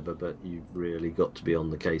 returns or whatever, but you've really got to be on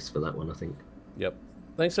the case for that one, I think. Yep.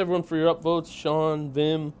 Thanks, everyone, for your upvotes. Sean,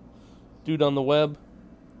 Vim, Dude on the Web.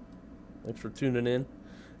 Thanks for tuning in.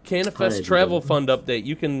 Canifest Travel Fund update.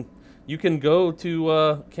 You can go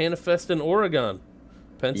to Canifest in Oregon.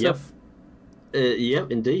 Pensive?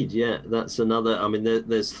 Yep, indeed. Yeah, that's another. I mean,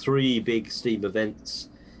 there's 3 big Steam events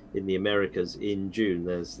in the Americas in June.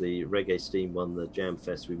 There's the Reggae Steam one, the Jam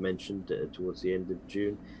Fest we mentioned towards the end of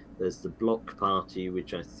June. There's the Block Party,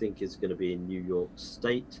 which I think is going to be in New York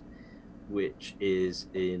State, which is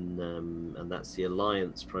in, and that's the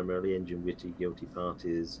Alliance primarily. Engine Witty, Guilty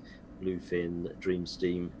Parties, Bluefin, Dream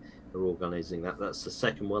Steam are organising that. That's the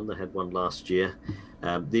second one. They had one last year.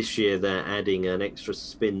 This year they're adding an extra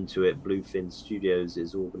spin to it. Bluefin Studios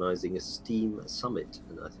is organising a Steam Summit,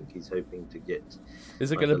 and I think he's hoping to get.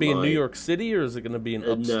 Is it going to be in New York City or is it going to be in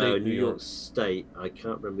upstate no, New York? State. I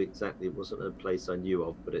can't remember exactly. It wasn't a place I knew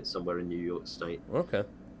of, but it's somewhere in New York State. Okay.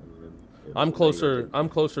 I'm closer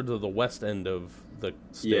to the west end of the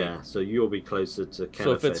state. Yeah, so you'll be closer to Canifest.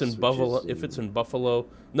 So if it's in Buffalo, if it's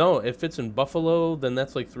in Buffalo, then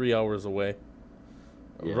that's like 3 hours away.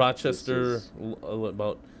 Yeah, Rochester,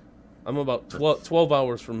 I'm about 12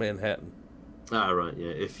 hours from Manhattan. Ah, right,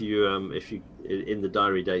 yeah. If you in the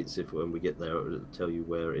diary dates, when we get there, it'll tell you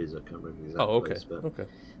where it is. I can't remember exactly. Oh, okay. Place, but okay.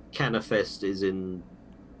 Canifest is in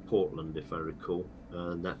Portland, if I recall,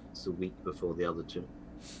 and that's a week before the other two.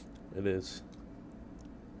 It is.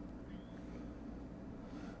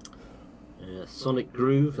 Sonic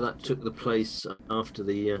Groove, that took the place after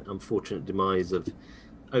the unfortunate demise of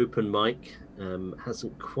Open Mic.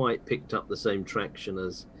 Hasn't quite picked up the same traction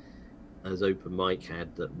as Open Mic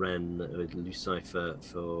had, that ran Lucifer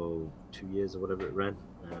for 2 years or whatever it ran.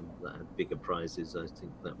 That had bigger prizes. I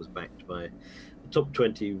think that was backed by a top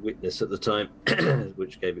 20 witness at the time,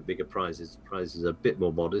 which gave it bigger prizes. The prizes are a bit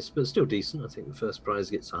more modest, but still decent. I think the first prize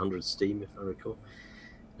gets 100 Steam, if I recall.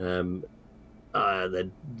 They're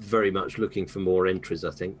very much looking for more entries,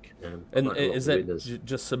 I think. And is that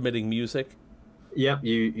just submitting music? Yeah,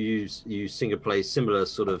 you sing a play, similar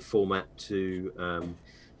sort of format to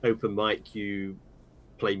Open Mic. You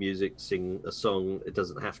play music, sing a song. It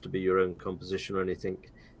doesn't have to be your own composition or anything.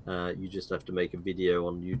 You just have to make a video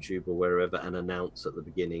on YouTube or wherever and announce at the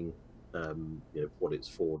beginning, what it's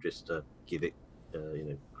for, just to give it,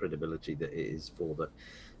 credibility that it is for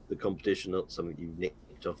the competition, not something you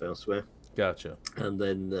nicked off elsewhere. Gotcha. And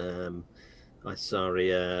then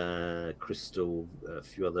Isaria, Crystal, a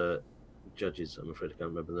few other judges. I'm afraid I can't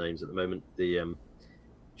remember the names at the moment. The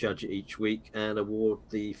judge each week and award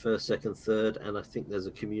the first, second, third, and I think there's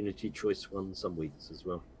a community choice one some weeks as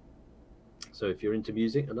well. So if you're into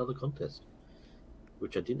music, another contest,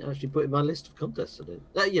 which I didn't actually put in my list of contests. I did.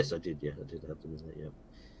 Yes, I did. Yeah, I did have them, isn't it?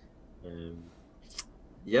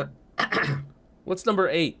 Yeah. Yep. What's number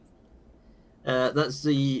 8? That's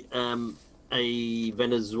the a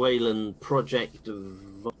Venezuelan project of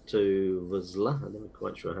Votovzla. I'm not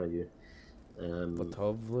quite sure how you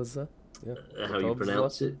Votovzla? Yeah. How you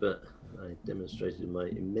pronounce it, but I demonstrated my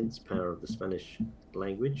immense power of the Spanish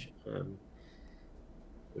language.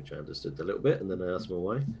 which I understood a little bit, and then I asked my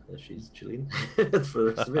wife, she's Chilean, for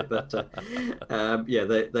the rest of it. But yeah,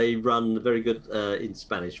 they run very good in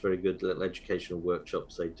Spanish, very good little educational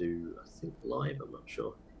workshops. They do, I think, live, I'm not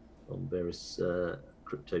sure, on various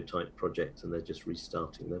crypto type projects, and they're just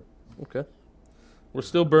restarting them. Okay. We're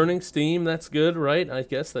still burning Steem. That's good, right? I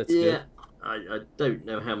guess that's good. Yeah, I don't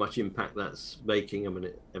know how much impact that's making. I mean,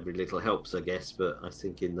 every little helps, I guess, but I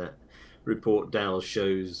think in that report, Dow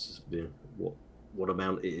shows what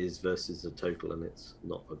amount it is versus the total, and it's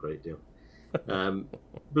not a great deal.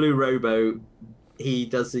 Blue Robo, he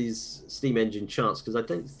does these Steam Engine charts, because I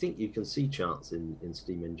don't think you can see charts in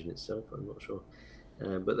Steam Engine itself. I'm not sure.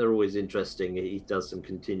 But they're always interesting. He does them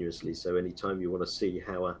continuously, so anytime you want to see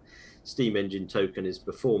how a Steam Engine token is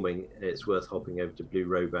performing, it's worth hopping over to Blue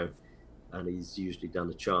Robo, and he's usually done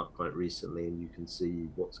a chart quite recently, and you can see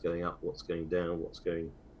what's going up, what's going down, what's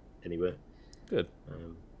going anywhere. Good.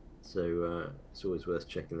 So it's always worth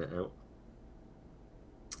checking that out.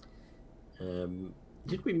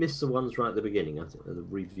 Did we miss the ones right at the beginning? I think the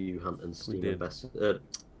Review Hunt and Steam Ambassador.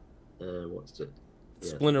 What's it?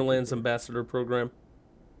 Yeah. Splinterlands Ambassador Program.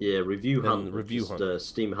 Yeah, Review Hunt. Review Hunt.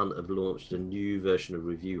 Steam Hunt have launched a new version of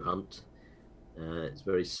Review Hunt. It's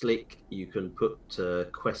very slick. You can put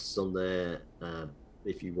quests on there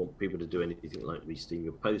if you want people to do anything like re-steam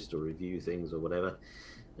your post or review things or whatever,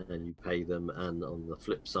 and you pay them. And on the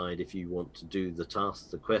flip side, if you want to do the tasks,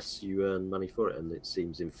 the quests, you earn money for it. And it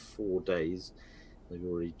seems in 4 days they've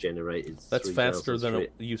already generated. That's faster than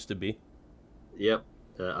it used to be. Yep.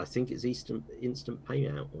 I think it's instant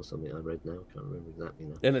payout or something I read now. I can't remember exactly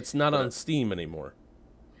now. And it's not on Steam anymore.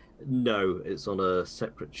 No, it's on a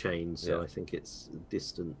separate chain, so Yeah. I think it's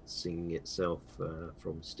distancing itself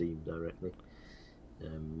from Steam directly.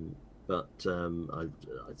 But I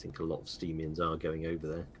think a lot of Steemians are going over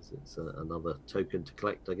there because it's another token to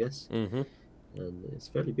collect, I guess. Mm-hmm. And it's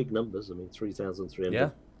fairly big numbers. I mean,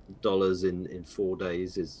 $3,300 in 4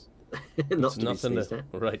 days is not to nothing be sneezed at.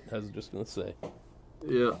 Right, I was just going to say.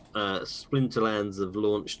 Yeah, Splinterlands have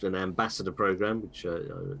launched an ambassador program, which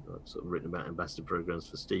I've sort of written about ambassador programs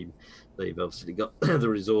for Steam. They've obviously got the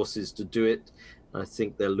resources to do it. I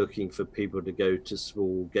think they're looking for people to go to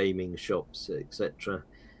small gaming shops, etc.,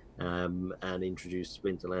 and introduce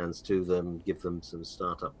Splinterlands to them, give them some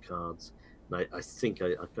startup cards. And I think,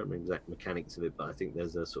 I can't remember the exact mechanics of it, but I think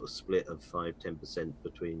there's a sort of split of 5-10%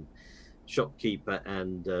 between shopkeeper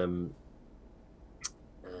and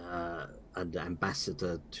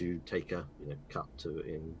ambassador to take a cut to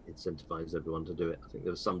incentivize everyone to do it. I think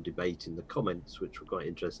there was some debate in the comments which were quite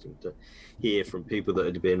interesting to hear from people that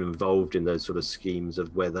had been involved in those sort of schemes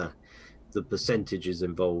of whether the percentages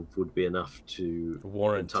involved would be enough to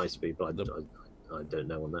warrant entice people. I don't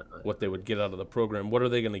know on that. What they would get out of the program. What are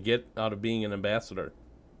they going to get out of being an ambassador?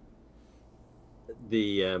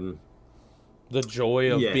 The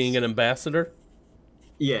joy of yes. being an ambassador?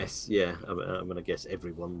 Yes, yeah. I'm going to guess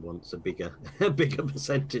everyone wants a bigger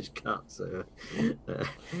percentage cut. So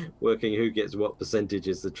working who gets what percentage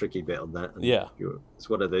is the tricky bit on that. And yeah. It's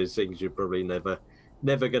one of those things you're probably never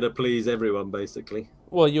going to please everyone, basically.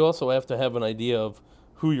 Well, you also have to have an idea of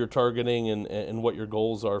who you're targeting and what your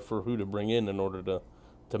goals are for who to bring in order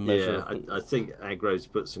to measure. Yeah, I think Agro's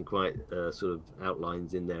put some quite sort of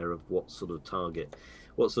outlines in there of what sort of target.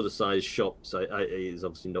 What sort of size shops? He's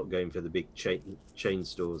obviously not going for the big chain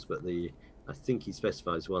stores, but I think he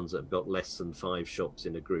specifies ones that have got less than 5 shops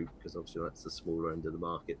in a group, because obviously that's the smaller end of the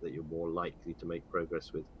market that you're more likely to make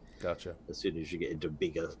progress with. Gotcha. As soon as you get into a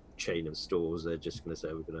bigger chain of stores, they're just going to say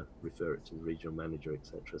we're going to refer it to the regional manager,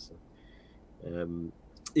 etc. So,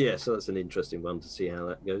 yeah, so that's an interesting one to see how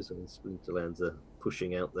that goes. I mean, Splinterlands are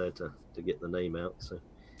pushing out there to get the name out. So.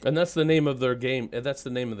 And that's the name of their game. That's the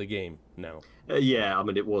name of the game now. Yeah, I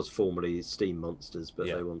mean, it was formerly Steam Monsters, but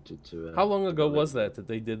yeah. They wanted to... How long ago was that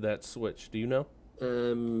they did that switch? Do you know?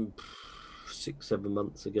 6-7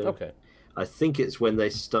 months ago. Okay. I think it's when they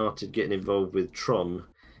started getting involved with Tron,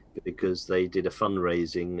 because they did a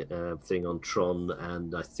fundraising thing on Tron,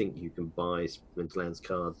 and I think you can buy Splinterlands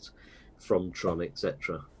cards from Tron,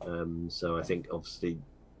 etc. So I think, obviously,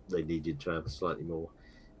 they needed to have a slightly more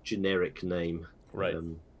generic name. Right.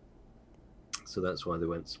 So that's why they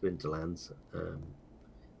went Splinterlands.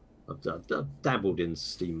 I've dabbled in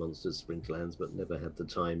Steam Monsters Splinterlands, but never had the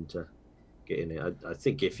time to get in it. I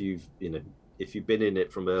think if you've been in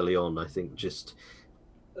it from early on, I think just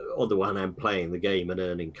on the one hand playing the game and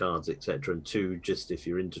earning cards, etc., and two, just if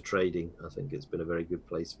you're into trading, I think it's been a very good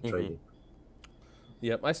place for trading.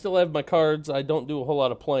 Yep, I still have my cards. I don't do a whole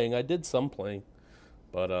lot of playing. I did some playing,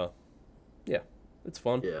 but yeah, it's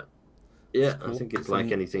fun. Yeah. Yeah, I cool. think it's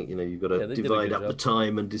like anything, you've got to Yeah, they did a divide good up the job.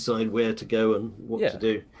 time and decide where to go and what to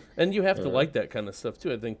do. And you have to like that kind of stuff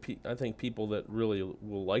too. I think people that really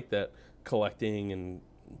will like that, collecting and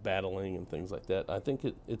battling and things like that. I think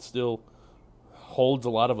it still holds a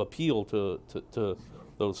lot of appeal to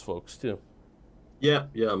those folks too. Yeah,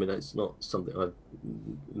 I mean, it's not something I've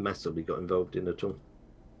massively got involved in at all.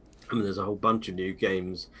 I mean, there's a whole bunch of new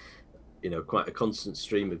games, quite a constant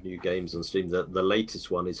stream of new games on Steam. The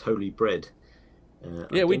latest one is Holy Bread. I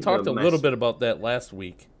Yeah, we don't know talked a little bit about that last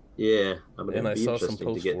week. Yeah, I mean, And I it'd be saw some interesting to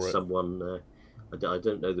posts get for it. someone. I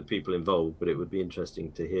don't know the people involved, but it would be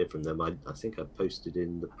interesting to hear from them. I think I posted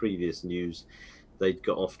in the previous news they'd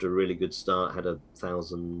got off to a really good start, had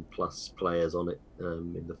 1,000+ players on it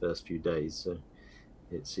in the first few days, so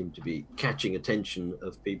it seemed to be catching attention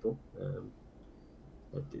of people.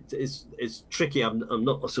 It's tricky. I'm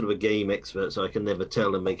not a sort of a game expert, so I can never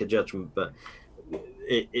tell and make a judgment, but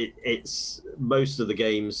it's most of the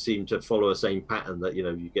games seem to follow a same pattern that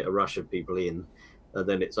you get a rush of people in, and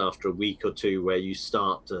then it's after a week or two where you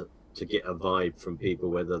start to get a vibe from people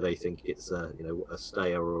whether they think it's a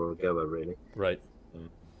stayer or a goer, really. Right.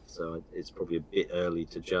 So it's probably a bit early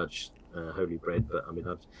to judge Holy Bread, but I mean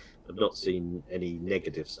I've not seen any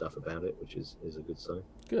negative stuff about it, which is a good sign.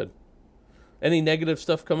 Good. Any negative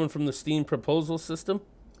stuff coming from the Steam proposal system?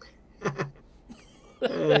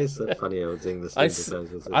 It's a funny old thing. The Steam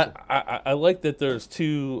proposal system. I like that there's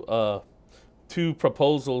two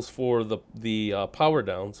proposals for the power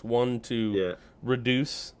downs. One to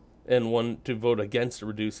reduce and one to vote against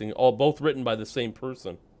reducing. Both written by the same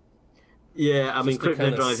person. Yeah, I mean,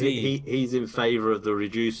 Crypto Drive, he's in favour of the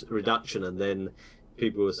reduction, and then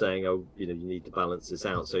people were saying, oh, you need to balance this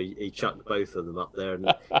out. So he chucked both of them up there,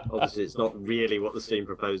 and obviously it's not really what the Steam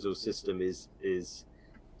proposal system is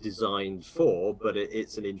designed for, but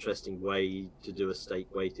it's an interesting way to do a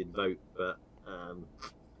stake-weighted vote. But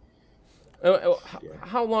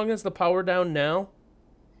how long is the power down now?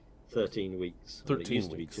 13 weeks. 13 it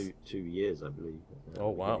used weeks. To be two years, I believe.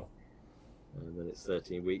 Oh, wow. And then it's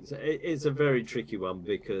 13 weeks. It's a very tricky one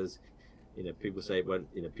because, people say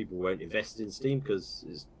people won't invest in Steam because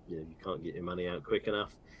you can't get your money out quick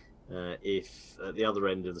enough. If at the other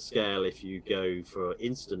end of the scale, if you go for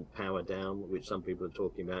instant power down, which some people are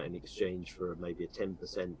talking about in exchange for maybe a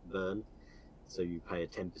 10% burn, so you pay a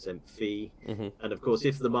 10% fee. Mm-hmm. And of course,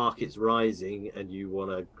 if the market's rising and you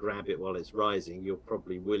want to grab it while it's rising, you're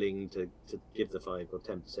probably willing to give the 5 or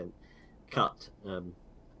 10% cut.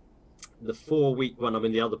 The 4-week one, I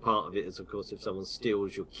mean, the other part of it is, of course, if someone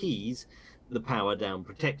steals your keys, the power down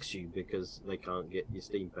protects you because they can't get your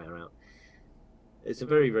Steam power out. It's a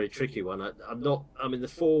very, very tricky one. I mean, the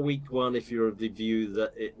 4-week one, if you're of the view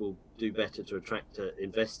that it will do better to attract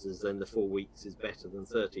investors, then the 4 weeks is better than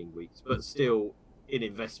 13 weeks. But still, in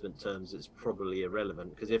investment terms, it's probably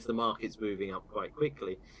irrelevant because if the market's moving up quite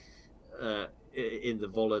quickly, in the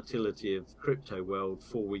volatility of crypto world,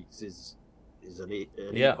 4 weeks is an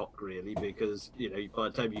epoch, really, because by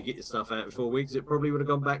the time you get your stuff out in 4 weeks, it probably would have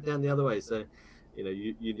gone back down the other way. So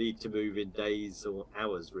you need to move in days or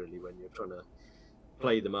hours, really, when you're trying to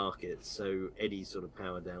play the market. So any sort of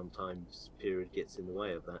power down time period gets in the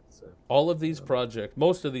way of that. So all of these projects,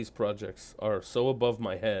 most of these projects are so above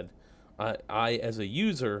my head. I as a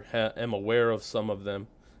user am aware of some of them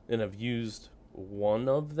and have used one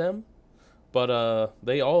of them, but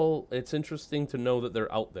it's interesting to know that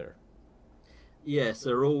they're out there. Yes,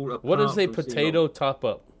 they're all. What is a potato top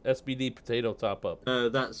up? SBD potato top up.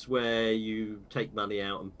 That's where you take money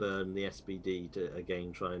out and burn the SBD to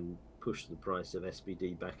again try and push the price of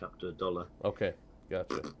SBD back up to $1. Okay,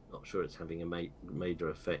 gotcha. Not sure it's having a major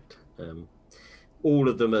effect. All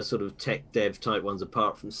of them are sort of tech dev type ones,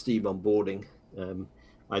 apart from Steem Onboarding.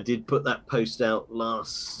 I did put that post out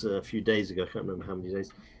a few days ago. I can't remember how many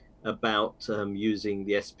days. About using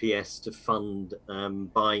the SPS to fund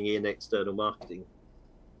buying in external marketing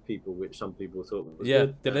people, which some people thought was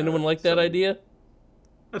good. Did anyone like that idea?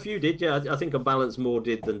 A few did, yeah. I think on balance more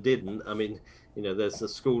did than didn't. I mean, there's the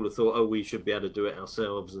school of thought, oh, we should be able to do it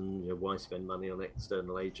ourselves, and why spend money on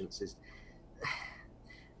external agencies?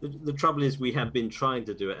 The trouble is we have been trying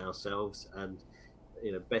to do it ourselves, and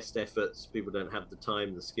best efforts, people don't have the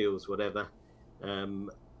time, the skills, whatever.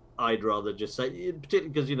 I'd rather just say, particularly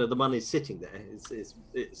because the money's sitting there,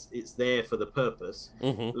 it's there for the purpose.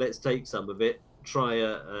 Mm-hmm. Let's take some of it, try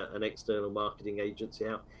an external marketing agency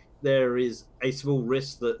out. There is a small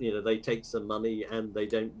risk that they take some money and they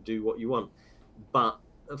don't do what you want, but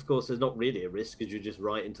of course there's not really a risk because you just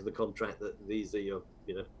write into the contract that these are your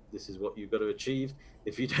this is what you've got to achieve.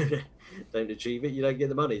 If you don't achieve it, you don't get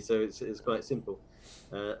the money. So it's quite simple,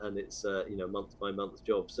 and it's month by month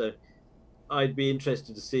job. So I'd be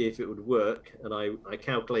interested to see if it would work. And I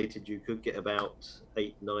calculated you could get about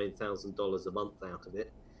 $8,000–9,000 a month out of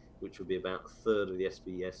it, which would be about a third of the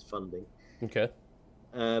SBS funding. Okay.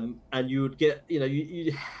 And you would get,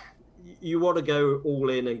 you want to go all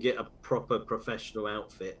in and get a proper professional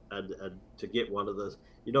outfit, and to get one of those,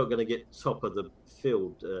 you're not going to get top of the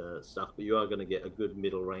field stuff, but you are going to get a good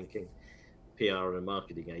middle ranking PR and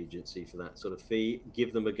marketing agency for that sort of fee.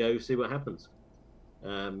 Give them a go, see what happens.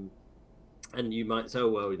 And you might say, oh,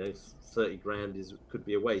 well, 30 grand could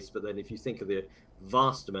be a waste. But then if you think of the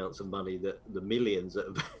vast amounts of money, that the millions that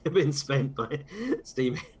have been spent by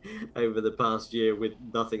Steem over the past year with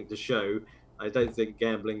nothing to show, I don't think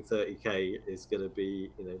gambling 30k is going to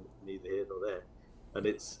be, neither here nor there. And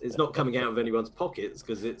it's not coming out of anyone's pockets,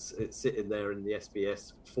 because it's sitting there in the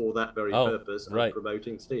SBS for that very purpose of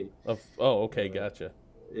promoting Steem. Okay, gotcha.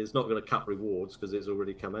 It's not going to cut rewards because it's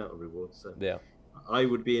already come out of rewards. So yeah, I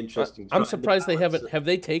would be interested. I'm surprised they haven't. Have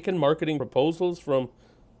they taken marketing proposals from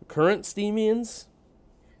current Steemians?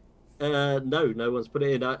 No one's put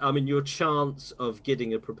it in. I mean, your chance of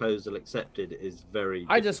getting a proposal accepted is very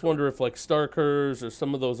difficult. I just wonder if like Starkers or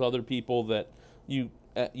some of those other people that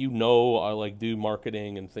are like do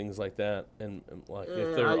marketing and things like that, and like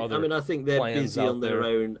if there are other. I mean, I think they're busy on their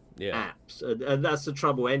own apps, and that's the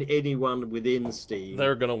trouble. Anyone within Steem,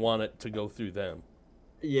 they're going to want it to go through them.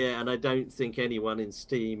 Yeah, and I don't think anyone in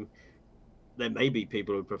Steem. There may be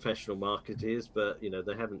people who are professional marketers, but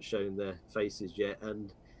they haven't shown their faces yet,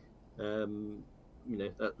 and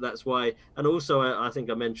that's why. And also, I think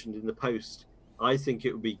I mentioned in the post, I think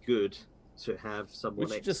it would be good to have someone.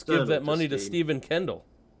 We should just give that money to Stephen Kendall.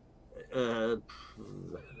 I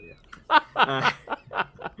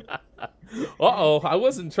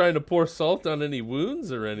wasn't trying to pour salt on any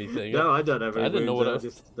wounds or anything. No, I don't have any didn't wounds. know what I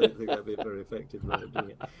just don't think that'd be very effective way of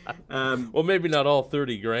doing it. Well, maybe not all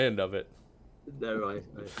 30 grand of it. No,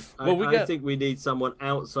 I think we need someone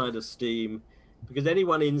outside of Steem, because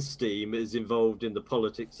anyone in Steem is involved in the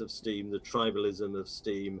politics of Steem, the tribalism of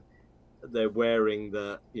Steem. They're wearing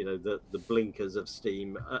the blinkers of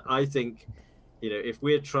Steem. I think, if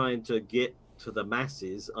we're trying to get to the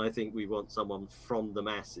masses, I think we want someone from the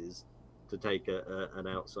masses to take an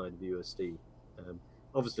outside view of Steem.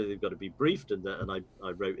 Obviously, they've got to be briefed, and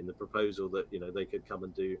I wrote in the proposal that they could come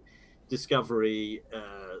and do discovery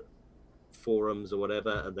forums or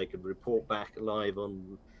whatever, and they could report back live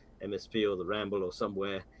on MSP or the Ramble or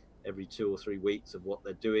somewhere every 2 or 3 weeks of what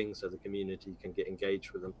they're doing, so the community can get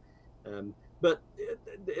engaged with them. But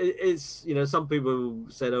it's some people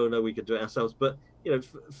said, oh no, we could do it ourselves, but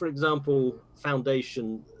for example,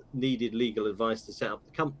 Foundation needed legal advice to set up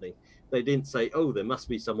the company. They didn't say, oh, there must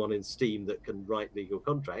be someone in Steem that can write legal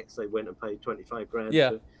contracts. They went and paid 25 grand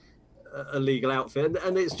for a legal outfit,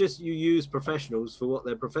 and it's just, you use professionals for what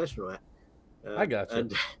they're professional at. I got you.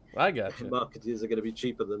 And marketers are going to be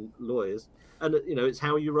cheaper than lawyers. And it's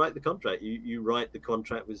how you write the contract. You write the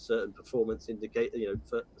contract with certain performance indicator,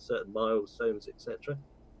 for certain milestones, etc.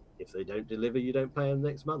 If they don't deliver, you don't pay them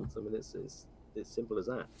next month. I mean, it's simple as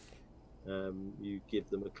that. You give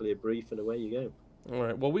them a clear brief, and away you go. All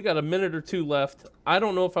right. Well, we got a minute or two left. I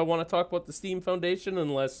don't know if I want to talk about the Steem Foundation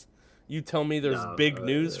unless you tell me there's big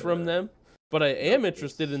news from them. But I am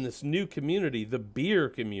interested in this new community, the beer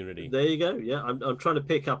community. There you go. Yeah, I'm trying to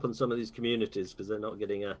pick up on some of these communities because they're not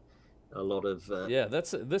getting a lot of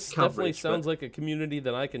this definitely sounds like a community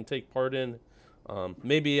that I can take part in.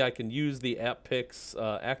 Maybe I can use the AppPix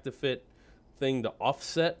ActiFit thing to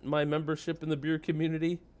offset my membership in the beer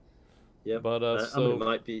community. Yeah, but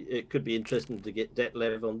it could be interesting to get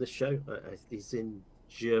Detlev on this show. He's in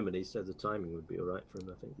Germany, so the timing would be all right for him.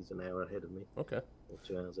 I think he's an hour ahead of me. Okay. Or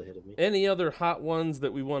 2 hours ahead of me. Any other hot ones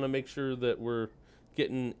that we want to make sure that we're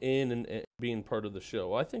getting in and being part of the show?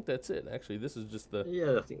 Well, I think that's it. Actually, this is just the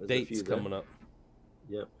I think dates coming up.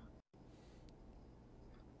 Yep.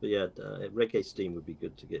 But yeah, Reggae Steem would be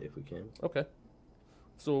good to get if we can. Okay.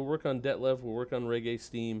 So we'll work on Detlev. We'll work on Reggae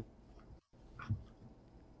Steem.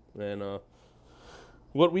 And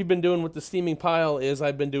what we've been doing with the Steeming Pile is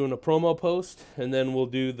I've been doing a promo post, and then we'll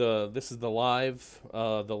do this is the live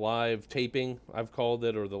taping, I've called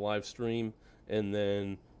it, or the live stream, and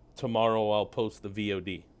then tomorrow I'll post the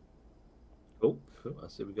VOD. Cool. I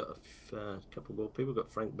see we got a couple more people. We've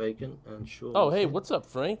got Frank Bacon and Sean. Oh, hey, what's up,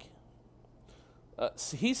 Frank?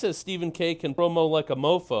 He says Stephen K can promo like a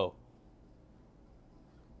mofo.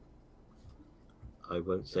 I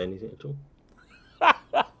won't say anything at all.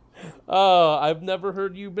 I've never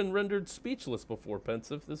heard you been rendered speechless before,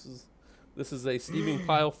 Pensive. This is a Steeming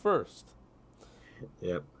Pile first.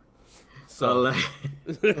 Yep. So,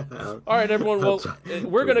 all right, everyone. Well,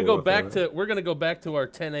 we're gonna go back to our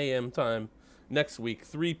 10 a.m. time next week,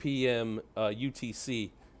 3 p.m. UTC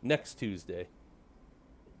next Tuesday.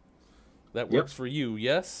 That works for you,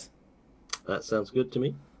 yes? That sounds good to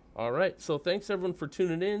me. All right. So thanks, everyone, for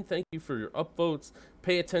tuning in. Thank you for your upvotes.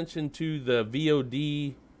 Pay attention to the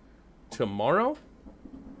VOD tomorrow.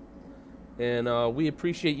 And we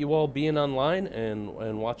appreciate you all being online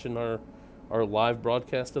and watching our live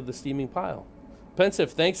broadcast of the Steeming Pile.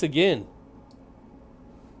 Pensive, thanks again.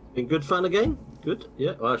 Been good fun again. Good.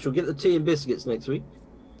 Yeah. Well, I shall get the tea and biscuits next week.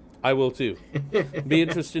 I will too. Be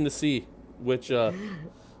interesting to see which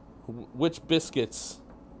biscuits.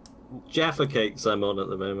 Jaffa cakes I'm on at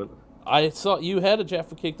the moment. I saw you had a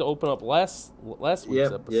Jaffa cake to open up last week's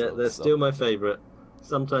episode. Yeah, they're still my favorite.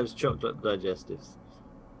 Sometimes chocolate digestives.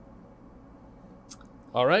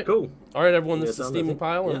 All right. Cool. All right, everyone. This is Steeming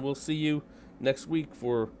Pile, and we'll see you next week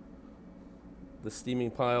for the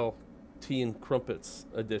Steeming Pile Tea and Crumpets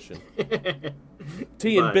edition.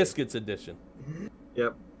 Tea and Biscuits edition.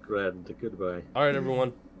 Yep. Grand. Goodbye. All right,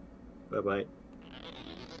 everyone. Bye-bye.